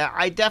 Yeah,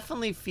 I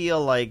definitely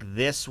feel like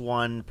this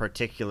one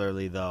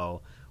particularly,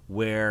 though,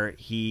 where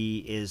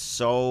he is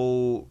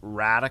so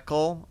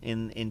radical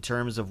in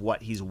terms of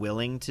what he's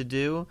willing to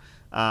do,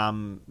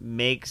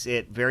 makes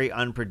it very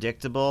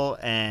unpredictable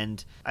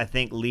and I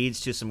think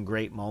leads to some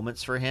great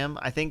moments for him.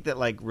 I think that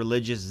like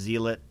Religious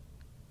Zealot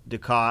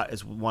Dukat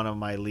is one of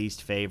my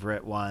least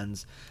favorite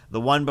ones.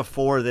 The one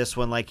before this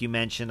one, like you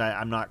mentioned,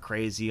 I'm not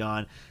crazy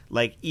on.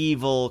 Like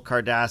evil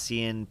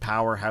Cardassian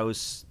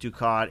powerhouse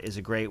Dukat is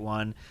a great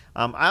one.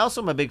 I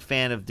also am a big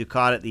fan of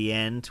Dukat at the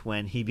end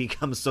when he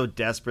becomes so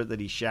desperate that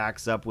he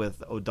shacks up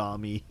with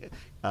Odami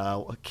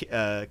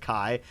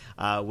Kai,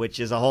 which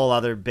is a whole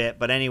other bit.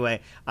 But anyway,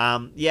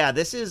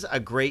 this is a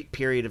great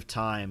period of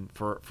time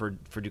for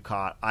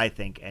Dukat, I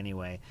think,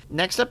 anyway.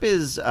 Next up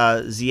is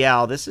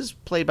Ziyal. This is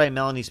played by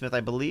Melanie Smith.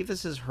 I believe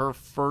this is her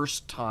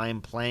first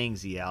time playing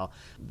Ziyal.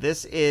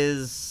 This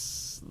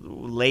is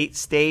late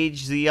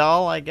stage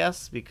Ziyal, I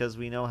guess, because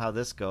we know how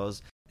this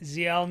goes.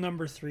 Ziyal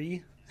number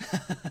 3.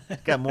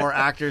 Got more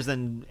actors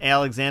than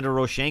Alexander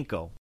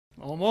Roshenko.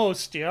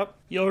 Almost, yep.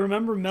 You'll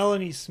remember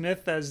Melanie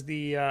Smith as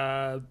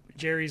the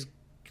Jerry's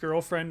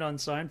girlfriend on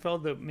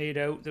Seinfeld that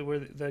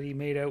he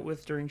made out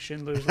with during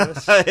Schindler's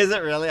List. Is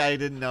it really? I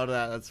didn't know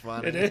that. That's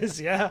funny. It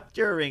is, yeah.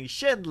 During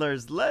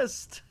Schindler's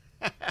List.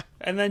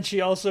 And then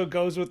she also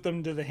goes with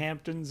them to the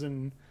Hamptons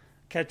and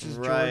catches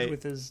George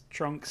with his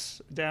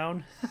trunks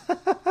down.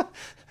 I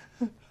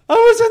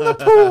was in the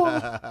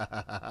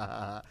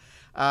pool.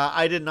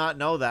 I did not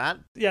know that.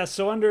 Yeah,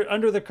 so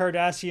under the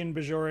Cardassian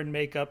Bajoran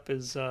makeup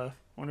is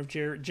one of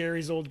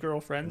Jerry's old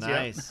girlfriends.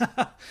 Nice.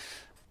 Yeah.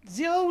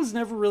 Ziyal was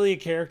never really a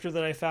character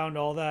that I found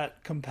all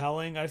that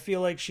compelling. I feel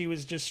like she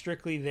was just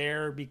strictly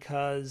there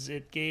because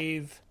it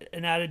gave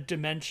an added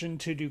dimension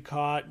to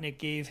Dukat, and it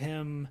gave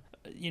him,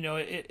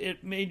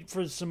 it made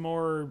for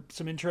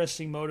some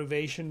interesting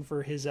motivation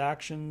for his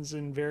actions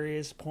in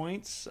various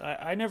points.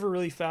 I never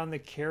really found the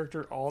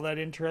character all that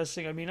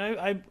interesting. I mean,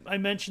 I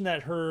mentioned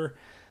that her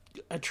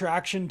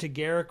attraction to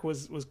Garrick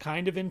was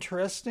kind of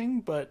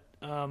interesting, but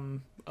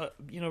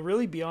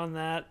really beyond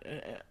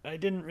that, I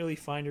didn't really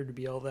find her to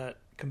be all that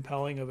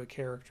compelling of a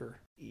character.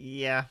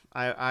 Yeah,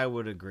 I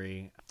would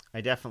agree. I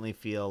definitely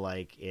feel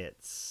like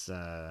it's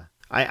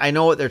I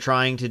know what they're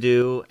trying to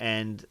do,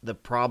 and the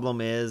problem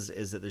is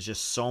that there's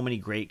just so many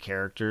great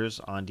characters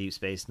on Deep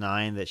Space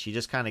Nine that she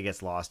just kind of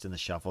gets lost in the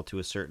shuffle to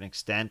a certain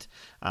extent,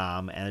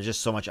 and there's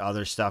just so much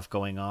other stuff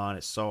going on.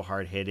 It's so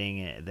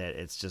hard-hitting that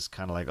it's just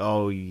kind of like,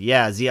 oh,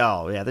 yeah,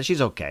 Ziyal, yeah,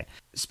 she's okay.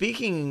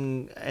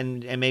 Speaking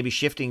and maybe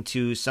shifting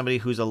to somebody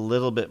who's a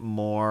little bit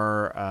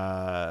more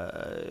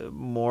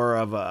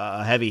of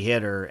a heavy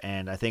hitter,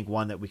 and I think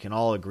one that we can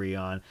all agree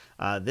on,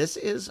 this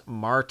is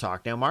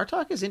Martok. Now,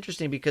 Martok is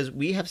interesting because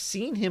we have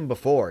seen him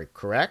before,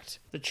 correct?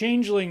 The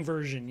Changeling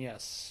version,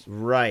 yes.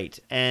 Right,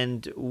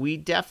 and we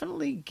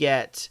definitely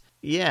get...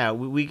 Yeah,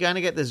 we kind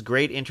of get this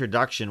great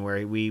introduction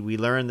where we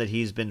learn that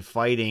he's been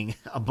fighting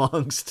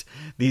amongst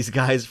these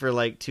guys for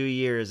like 2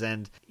 years,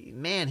 and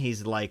man,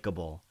 he's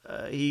likable.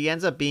 He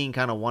ends up being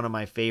kind of one of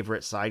my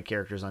favorite side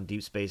characters on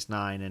Deep Space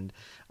Nine, and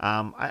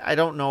I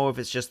don't know if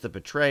it's just the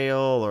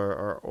betrayal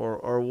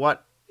or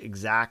what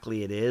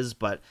exactly it is,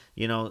 but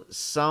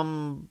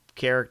some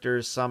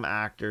characters, some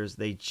actors,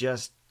 they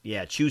just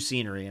chew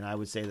scenery, and I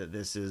would say that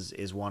this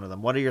is one of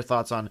them. What are your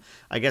thoughts on,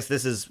 I guess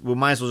we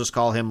might as well just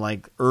call him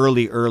like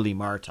early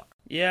Martok.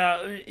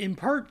 Yeah, in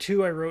part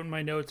 2, I wrote in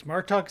my notes,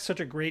 Martok is such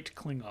a great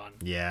Klingon.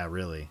 Yeah,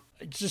 really.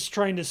 Just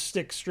trying to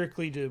stick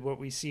strictly to what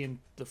we see in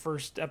the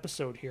first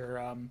episode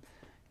here.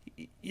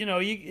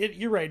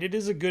 You're right. It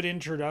is a good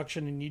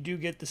introduction, and you do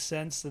get the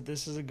sense that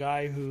this is a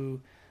guy who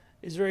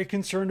is very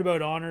concerned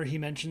about honor. He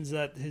mentions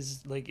that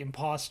his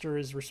imposter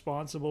is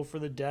responsible for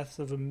the deaths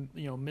of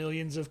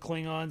millions of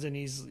Klingons, and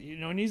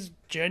he's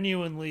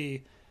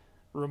genuinely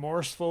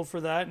remorseful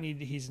for that, and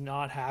he's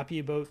not happy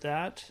about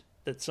that.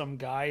 That some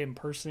guy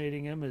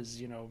impersonating him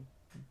is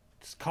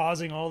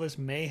causing all this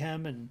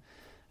mayhem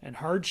and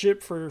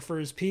hardship for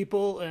his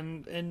people,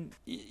 and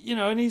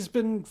he's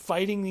been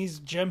fighting these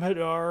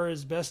Jem'Hadar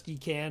as best he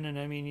can, and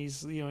I mean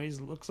he's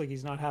looks like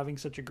he's not having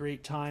such a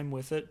great time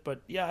with it,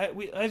 but yeah,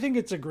 I think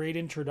it's a great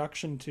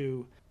introduction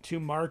to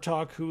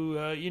Martok, who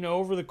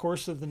over the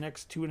course of the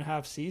next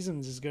 2.5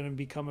 seasons is going to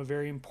become a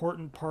very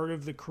important part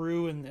of the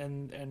crew,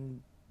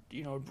 and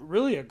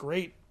really a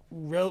great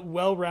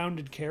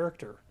well-rounded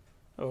character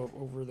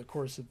over the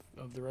course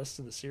of the rest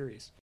of the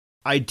series.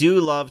 I do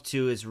love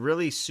to. It's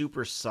really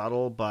super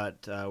subtle,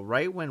 but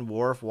right when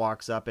Worf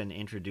walks up and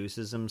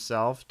introduces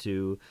himself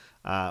to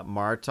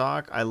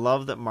Martok, I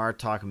love that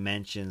Martok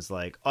mentions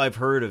oh, I've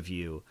heard of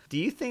you. Do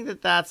you think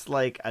that that's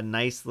a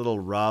nice little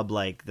rub,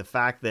 the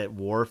fact that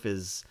Worf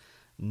is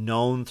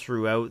known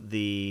throughout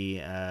the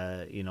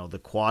the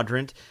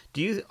quadrant?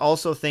 Do you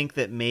also think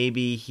that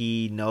maybe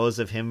he knows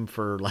of him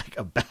for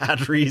a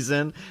bad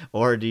reason,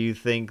 or do you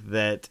think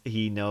that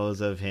he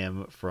knows of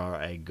him for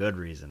a good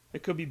reason?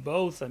 It could be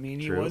both. I mean,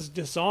 True. He was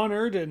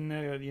dishonored in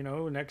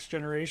Next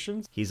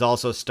Generation. He's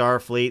also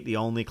Starfleet, the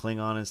only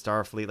Klingon in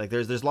Starfleet.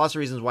 There's lots of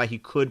reasons why he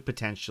could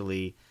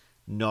potentially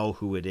know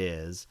who it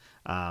is,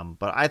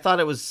 but I thought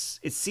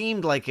it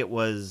seemed like it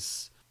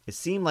was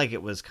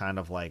kind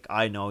of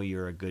I know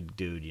you're a good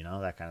dude,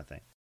 that kind of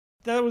thing.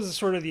 That was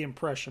sort of the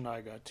impression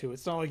I got, too.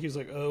 It's not like he was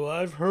oh,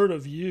 I've heard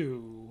of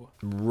you.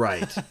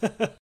 Right.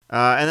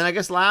 And then I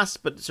guess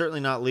last, but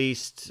certainly not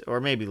least, or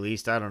maybe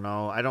least, I don't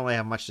know. I don't really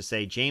have much to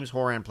say. James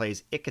Horan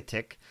plays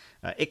Ikatik.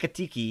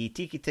 Ikatiki,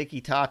 Tiki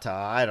Tiki Tata.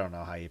 I don't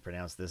know how you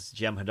pronounce this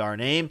Jem'Hadar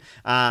name.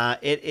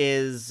 It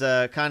is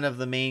kind of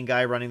the main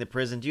guy running the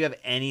prison. Do you have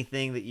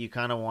anything that you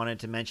kind of wanted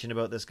to mention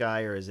about this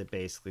guy, or is it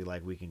basically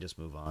we can just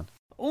move on?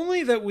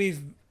 Only that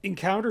we've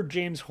encountered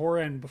James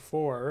Horan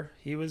before.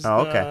 He was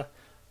okay.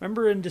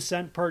 Remember in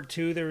Descent Part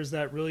 2, there was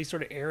that really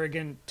sort of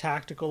arrogant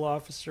tactical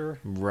officer?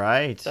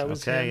 Right. That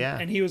was okay, him. Yeah.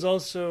 And he was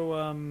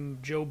also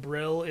Joe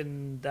Brill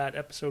in that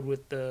episode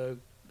with the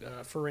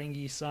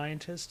Ferengi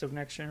scientist of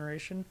Next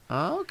Generation.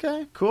 Oh,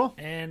 okay. Cool.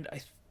 And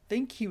I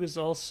think he was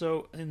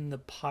also in the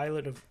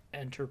pilot of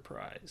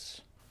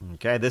Enterprise.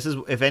 Okay, this is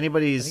if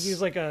anybody's.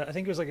 I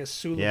think it was like a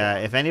Sulu. Yeah,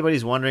 if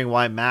anybody's wondering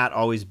why Matt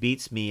always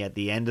beats me at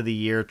the end of the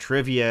year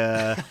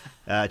trivia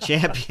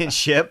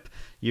championship,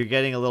 you're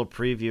getting a little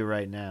preview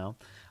right now.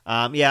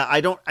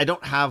 I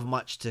don't have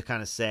much to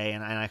kind of say,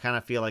 and I kind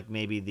of feel like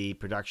maybe the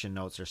production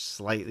notes are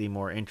slightly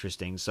more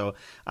interesting. So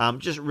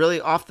just really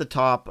off the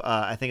top,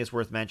 I think it's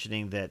worth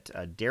mentioning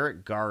that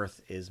Derek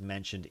Garth is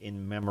mentioned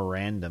in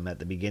memorandum at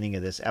the beginning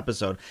of this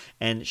episode.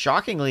 And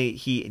shockingly,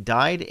 he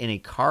died in a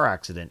car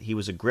accident. He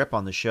was a grip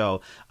on the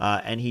show,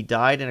 and he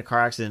died in a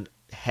car accident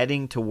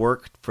heading to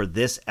work for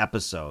this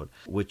episode,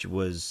 which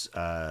was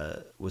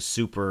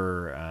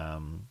super...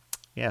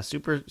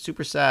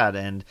 super sad.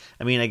 And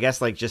I mean, I guess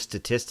just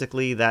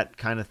statistically that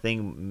kind of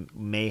thing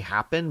may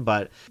happen,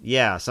 but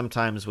yeah,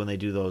 sometimes when they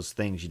do those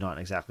things, you're not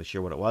exactly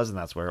sure what it was, and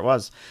that's where it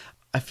was.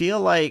 I feel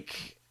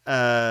like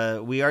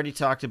we already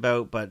talked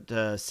about, but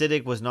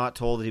Siddig was not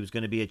told that he was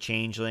going to be a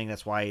changeling.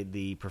 That's why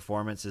the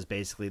performance is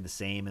basically the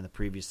same in the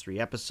previous 3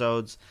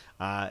 episodes.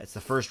 It's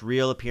the first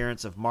real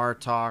appearance of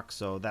Martok,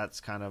 so that's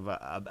kind of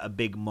a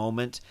big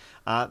moment.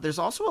 There's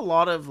also a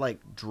lot of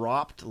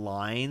dropped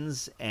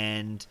lines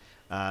and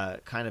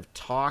kind of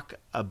talk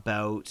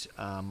about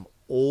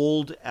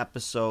old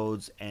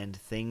episodes and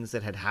things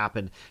that had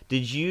happened.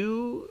 Did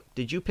you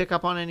pick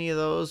up on any of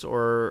those,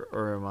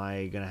 or am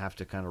I gonna have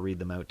to kind of read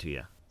them out to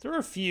you? There were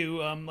a few.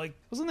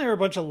 Wasn't there a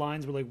bunch of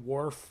lines where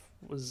Worf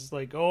was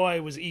 "Oh, I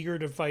was eager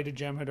to fight a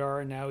Jem'Hadar,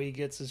 and now he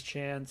gets his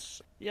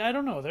chance." Yeah, I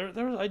don't know.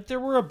 There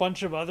were a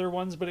bunch of other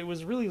ones, but it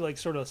was really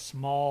sort of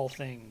small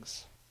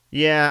things.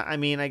 Yeah, I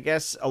mean, I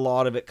guess a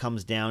lot of it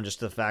comes down just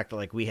to the fact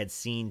that we had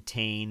seen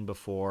Tane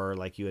before,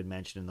 like you had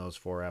mentioned in those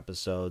 4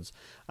 episodes.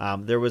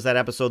 There was that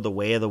episode, The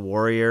Way of the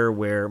Warrior,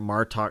 where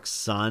Martok's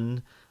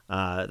son,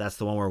 that's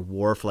the one where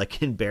Worf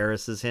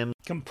embarrasses him.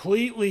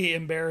 Completely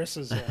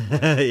embarrasses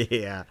him.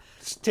 Yeah.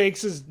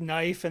 Takes his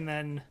knife, and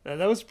then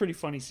that was a pretty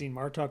funny scene.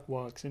 Martok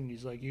walks in, and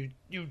he's like,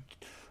 "You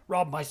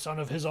robbed my son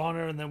of his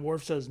honor," and then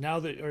Worf says,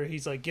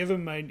 he's like, give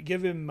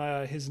him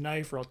his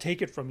knife, or I'll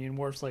take it from you. And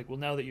Worf's like, "Well,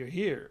 now that you're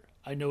here,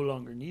 I no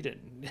longer need it."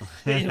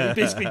 He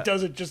basically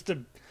does it just to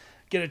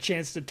get a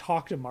chance to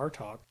talk to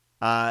Martok.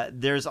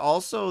 There's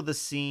also the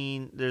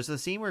scene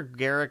where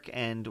Garak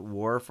and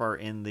Worf are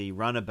in the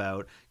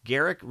runabout.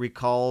 Garak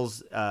recalls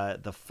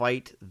the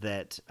fight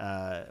that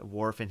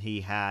Worf and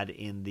he had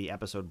in the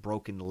episode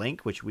Broken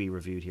Link, which we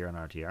reviewed here on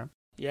RTR.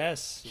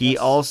 Yes. He yes.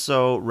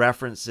 also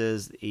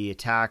references the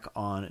attack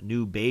on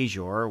New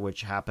Bajor,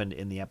 which happened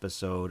in the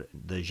episode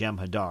The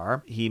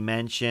Jem'Hadar. He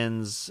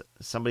mentions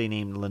somebody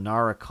named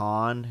Lenara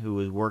Khan, who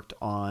has worked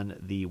on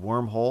the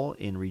wormhole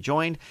in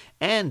Rejoined.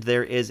 And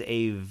there is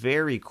a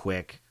very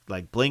quick,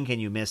 like blink and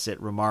you miss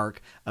it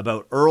remark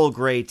about Earl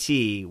Grey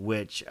tea,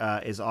 which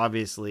is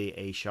obviously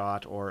a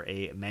shot or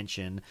a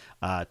mention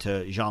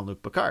to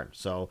Jean-Luc Picard.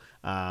 So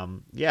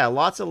yeah,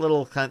 lots of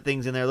little kind of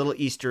things in there, little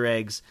Easter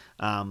eggs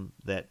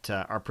that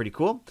are pretty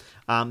cool.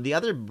 The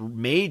other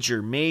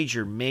major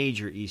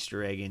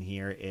Easter egg in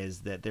here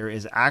is that there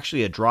is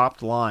actually a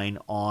dropped line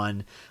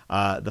on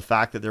the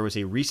fact that there was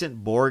a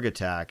recent Borg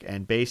attack,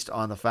 and based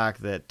on the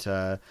fact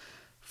that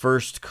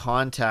First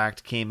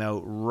Contact came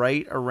out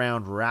right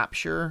around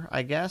Rapture,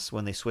 I guess,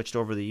 when they switched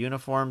over the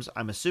uniforms.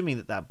 I'm assuming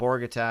that that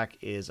Borg attack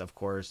is, of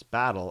course,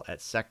 Battle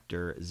at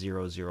Sector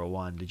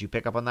 001. Did you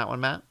pick up on that one,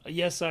 Matt?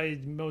 Yes, I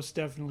most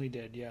definitely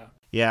did, yeah.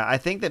 Yeah, I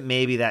think that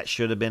maybe that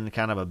should have been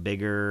kind of a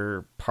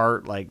bigger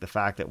part, like the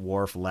fact that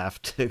Worf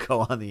left to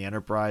go on the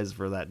Enterprise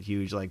for that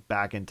huge, like,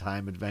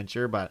 back-in-time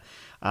adventure. But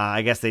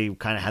I guess they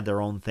kind of had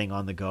their own thing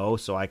on the go,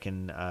 so I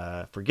can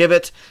forgive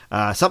it.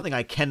 Something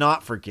I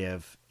cannot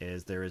forgive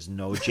is there is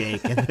no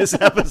Jake in this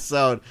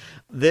episode.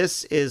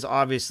 This is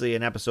obviously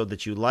an episode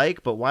that you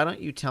like, but why don't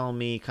you tell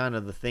me kind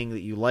of the thing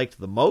that you liked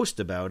the most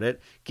about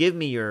it? Give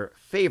me your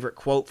favorite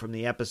quote from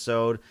the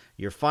episode,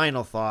 your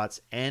final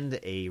thoughts, and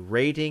a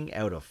rating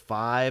out of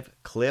 5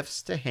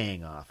 cliffs to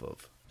hang off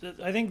of.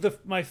 I think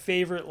my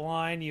favorite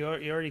line, you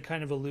already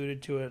kind of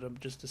alluded to it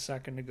just a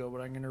second ago, but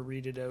I'm going to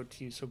read it out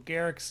to you. So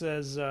Garrick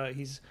says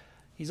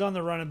he's on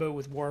the runabout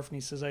with Worf, and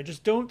he says, "I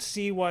just don't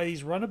see why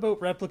these runabout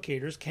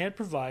replicators can't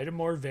provide a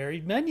more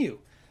varied menu.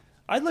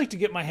 I'd like to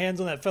get my hands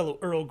on that fellow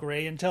Earl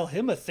Grey and tell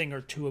him a thing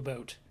or two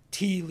about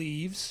tea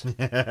leaves."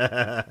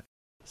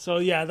 So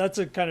yeah, that's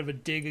a kind of a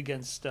dig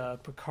against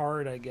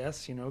Picard, I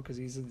guess, because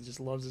he just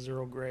loves his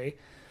Earl Grey.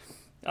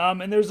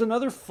 And there's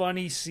another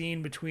funny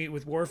scene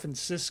with Worf and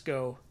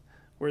Sisko,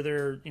 where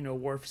they're,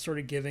 Worf sort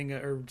of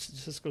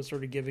Sisko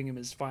sort of giving him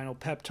his final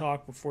pep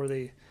talk before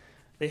they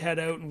head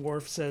out, and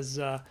Worf says,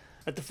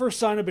 "At the first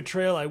sign of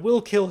betrayal, I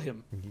will kill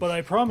him, but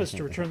I promise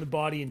to return the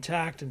body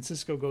intact." And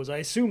Sisko goes, "I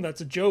assume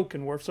that's a joke."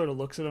 And Worf sort of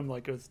looks at him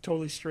like a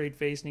totally straight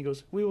face, and he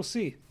goes, "We will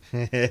see."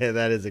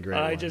 That is a great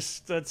one.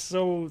 That's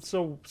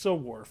so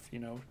Worf,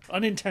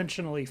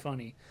 unintentionally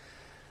funny.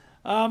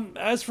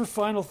 As for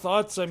final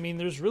thoughts, I mean,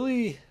 there's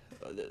really,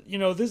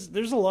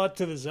 there's a lot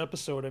to this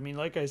episode. I mean,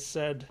 like I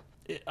said,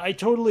 I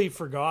totally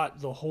forgot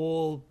the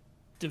whole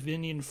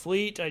Divinian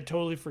fleet. I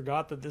totally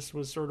forgot that this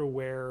was sort of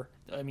where,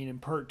 in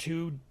part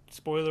 2,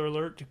 spoiler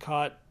alert,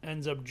 Dukat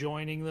ends up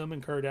joining them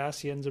and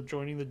Cardassia ends up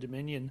joining the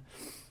Dominion.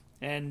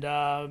 And,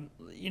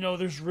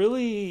 there's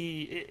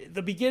really,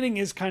 the beginning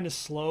is kind of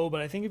slow,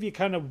 but I think if you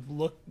kind of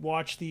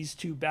watch these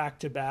two back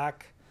to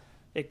back,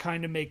 it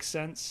kind of makes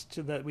sense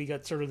that we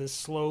got sort of this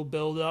slow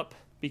build up,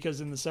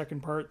 because in the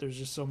second part, there's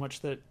just so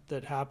much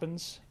that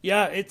happens.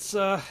 Yeah, it's,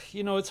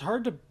 it's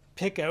hard to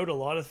pick out a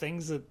lot of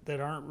things that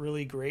aren't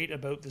really great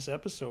about this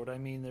episode. I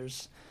mean,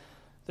 there's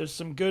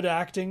some good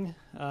acting,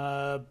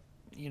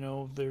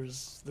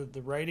 there's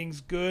the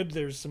writing's good.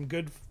 There's some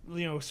good,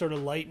 sort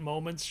of light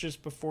moments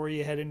just before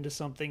you head into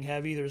something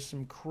heavy. There's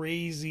some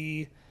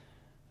crazy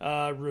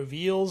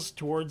reveals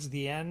towards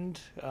the end.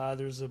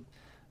 There's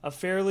a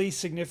fairly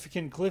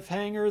significant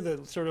cliffhanger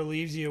that sort of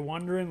leaves you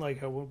wondering,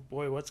 like, oh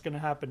boy, what's going to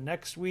happen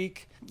next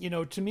week?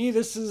 To me,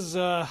 this is,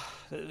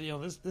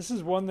 this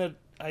is one that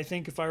I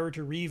think if I were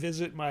to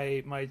revisit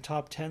my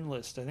top 10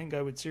 list, I think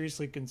I would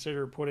seriously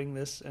consider putting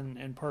this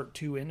and part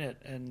 2 in it.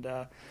 And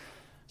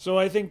so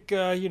I think,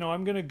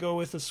 I'm going to go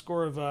with a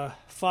score of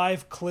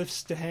 5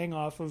 cliffs to hang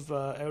off of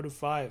out of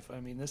 5.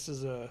 I mean, this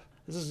is a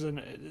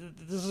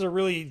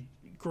really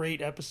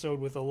great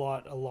episode with a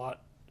lot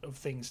of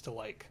things to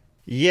like.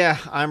 Yeah,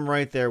 I'm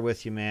right there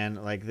with you,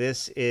 man. Like,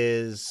 this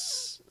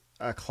is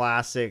a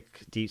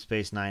classic Deep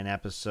Space Nine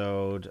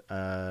episode.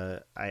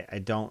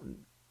 I don't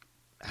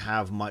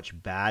have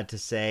much bad to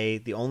say.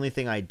 The only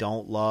thing I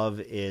don't love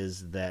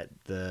is that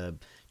the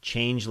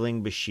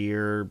changeling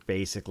Bashir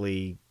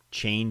basically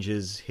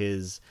changes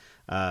his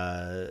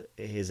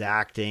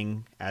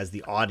acting as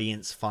the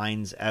audience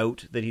finds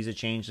out that he's a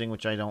changeling,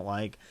 which I don't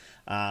like.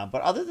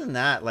 But other than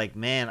that, like,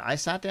 man, I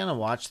sat down and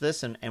watched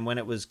this, and when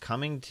it was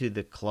coming to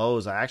the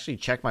close, I actually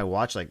checked my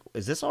watch, like,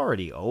 is this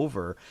already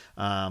over?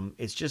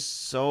 It's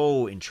just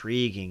so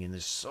intriguing, and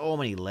there's so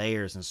many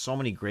layers and so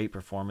many great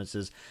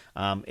performances.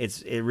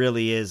 It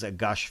really is a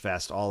gush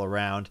fest all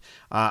around.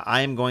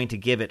 I am going to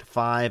give it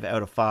 5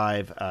 out of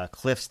 5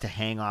 cliffs to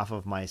hang off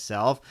of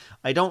myself.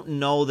 I don't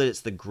know that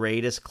it's the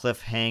greatest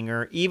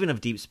cliffhanger, even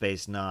of Deep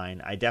Space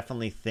Nine. I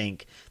definitely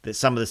think that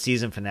some of the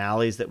season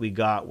finales that we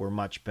got were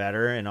much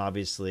better, and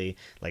obviously,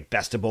 like,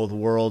 Best of Both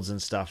Worlds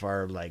and stuff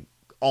are, like,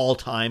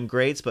 all-time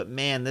greats, but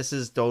man, this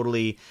is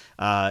totally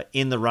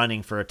in the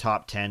running for a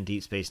top 10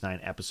 Deep Space Nine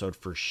episode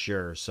for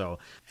sure. So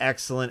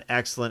excellent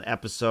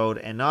episode.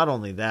 And not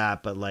only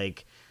that, but,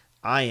 like,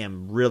 I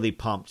am really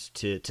pumped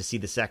to see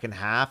the second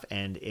half,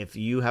 and if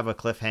you have a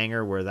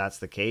cliffhanger where that's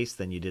the case,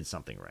 then you did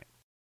something right.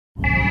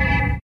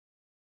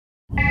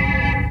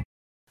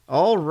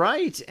 All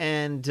right,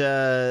 and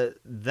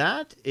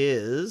that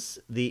is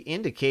the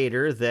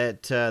indicator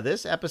that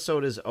this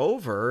episode is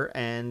over,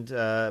 and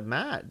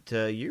Matt,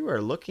 you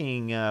are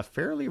looking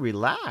fairly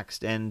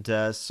relaxed, and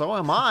so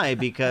am I,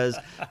 because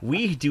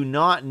we do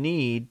not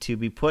need to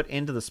be put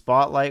into the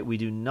spotlight. We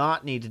do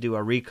not need to do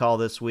a recall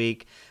this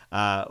week.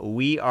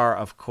 We are,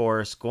 of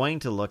course, going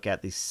to look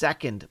at the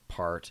second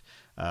part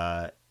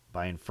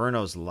by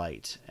Inferno's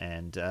Light.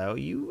 And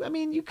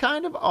you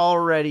kind of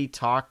already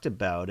talked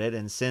about it.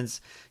 And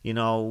since,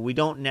 we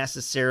don't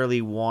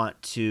necessarily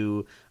want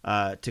to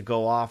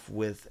go off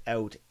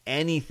without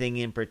anything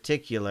in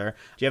particular,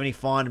 do you have any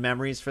fond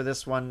memories for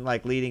this one,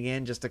 like leading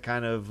in, just to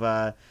kind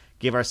of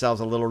give ourselves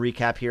a little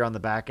recap here on the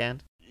back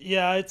end?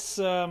 Yeah, it's,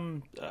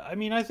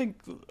 I think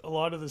a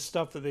lot of the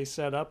stuff that they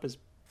set up is,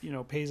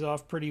 pays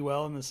off pretty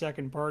well in the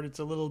second part. It's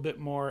a little bit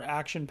more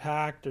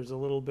action-packed. There's a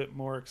little bit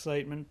more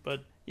excitement,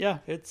 but yeah,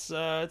 it's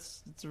a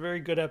very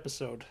good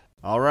episode.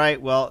 All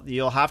right, well,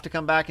 you'll have to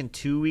come back in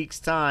 2 weeks'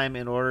 time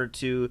in order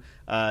to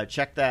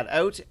check that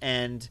out,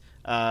 and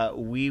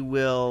we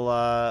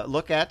will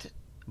look at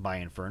By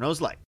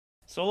Inferno's Light.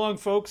 So long,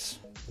 folks.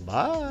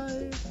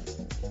 Bye.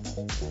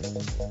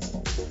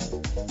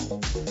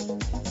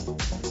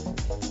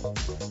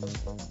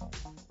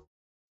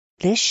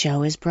 This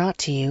show is brought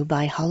to you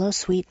by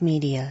Holosuite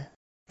Media.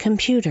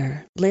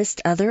 Computer,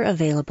 list other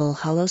available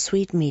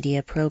Holosuite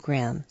Media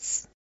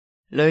programs.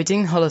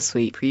 Loading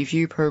Holosuite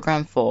Preview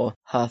Program 4,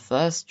 Her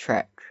First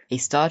Trek, a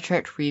Star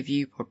Trek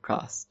review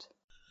podcast.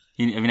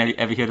 Have you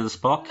ever heard of the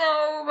Spock?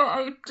 No,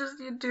 but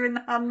you're doing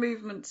the hand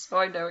movements, so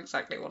I know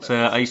exactly what it is. So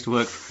I used to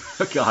work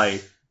for a guy,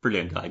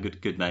 brilliant guy,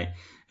 good mate,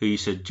 who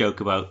used to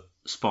joke about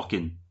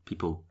Spocking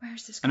people. Where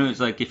is this I know it's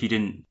like if you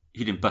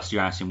didn't bust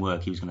your ass in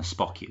work, he was going to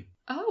Spock you.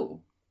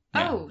 Oh.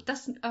 Yeah.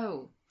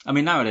 Oh. I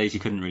mean, nowadays you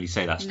couldn't really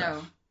say that stuff.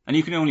 No. And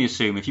you can only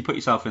assume, if you put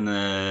yourself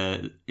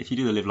if you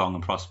do the live long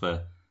and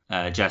prosper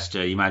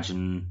gesture, you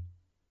imagine,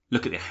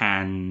 look at the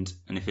hand,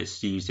 and if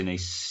it's used in a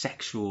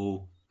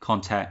sexual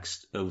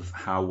context of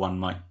how one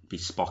might be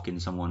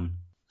Spocking someone.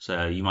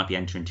 So you might be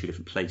entering two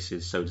different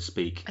places, so to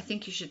speak. I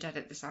think you should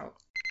edit this out.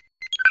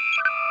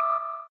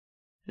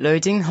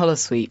 Loading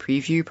Holosuite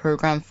Preview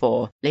Program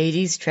 4,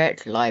 Ladies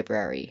Trek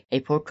Library, a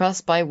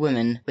podcast by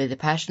women with a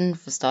passion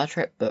for Star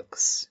Trek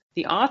books.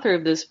 The author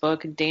of this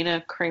book,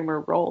 Dana Kramer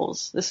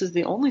Rolls, this is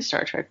the only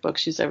Star Trek book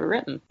she's ever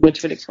written,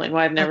 which would explain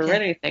why I've never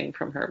read anything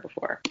from her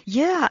before.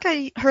 Yeah,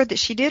 I heard that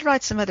she did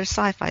write some other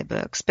sci-fi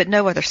books, but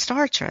no other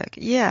Star Trek.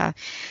 Yeah.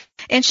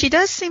 And she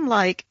does seem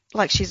like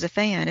she's a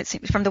fan. It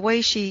seems, from the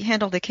way she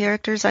handled the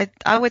characters,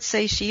 I would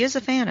say she is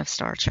a fan of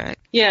Star Trek.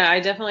 Yeah, I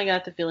definitely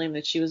got the feeling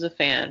that she was a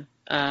fan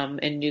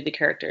and knew the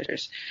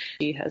characters.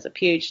 She has a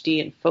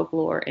PhD in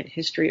folklore and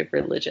history of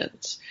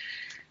religions.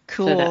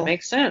 Cool. So that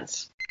makes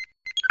sense.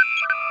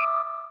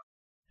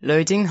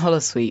 Loading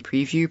Holosuite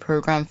Preview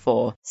Program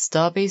 4,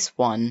 Starbase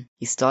 1,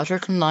 a Star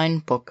Trek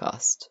Online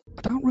podcast.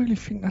 I don't really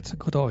think that's a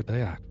good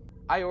idea.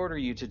 I order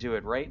you to do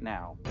it right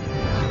now.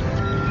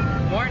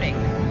 Warning.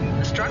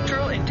 The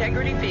structural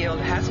integrity field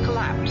has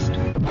collapsed.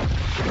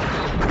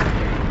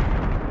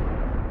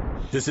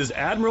 This is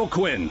Admiral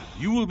Quinn.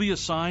 You will be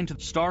assigned to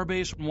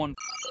Starbase 1.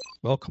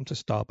 Welcome to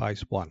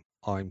Starbase 1.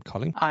 I'm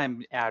Colin.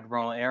 I'm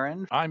Admiral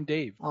Aaron. I'm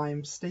Dave.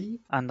 I'm Steve.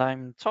 And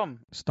I'm Tom.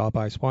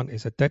 Starbase 1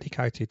 is a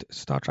dedicated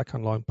Star Trek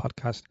Online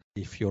podcast.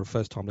 If you're a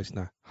first-time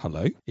listener,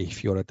 hello.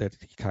 If you're a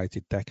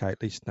dedicated decade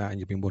listener and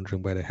you've been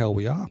wondering where the hell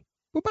we are,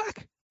 we're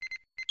back.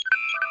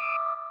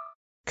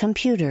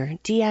 Computer,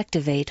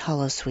 deactivate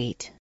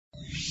Holosuite.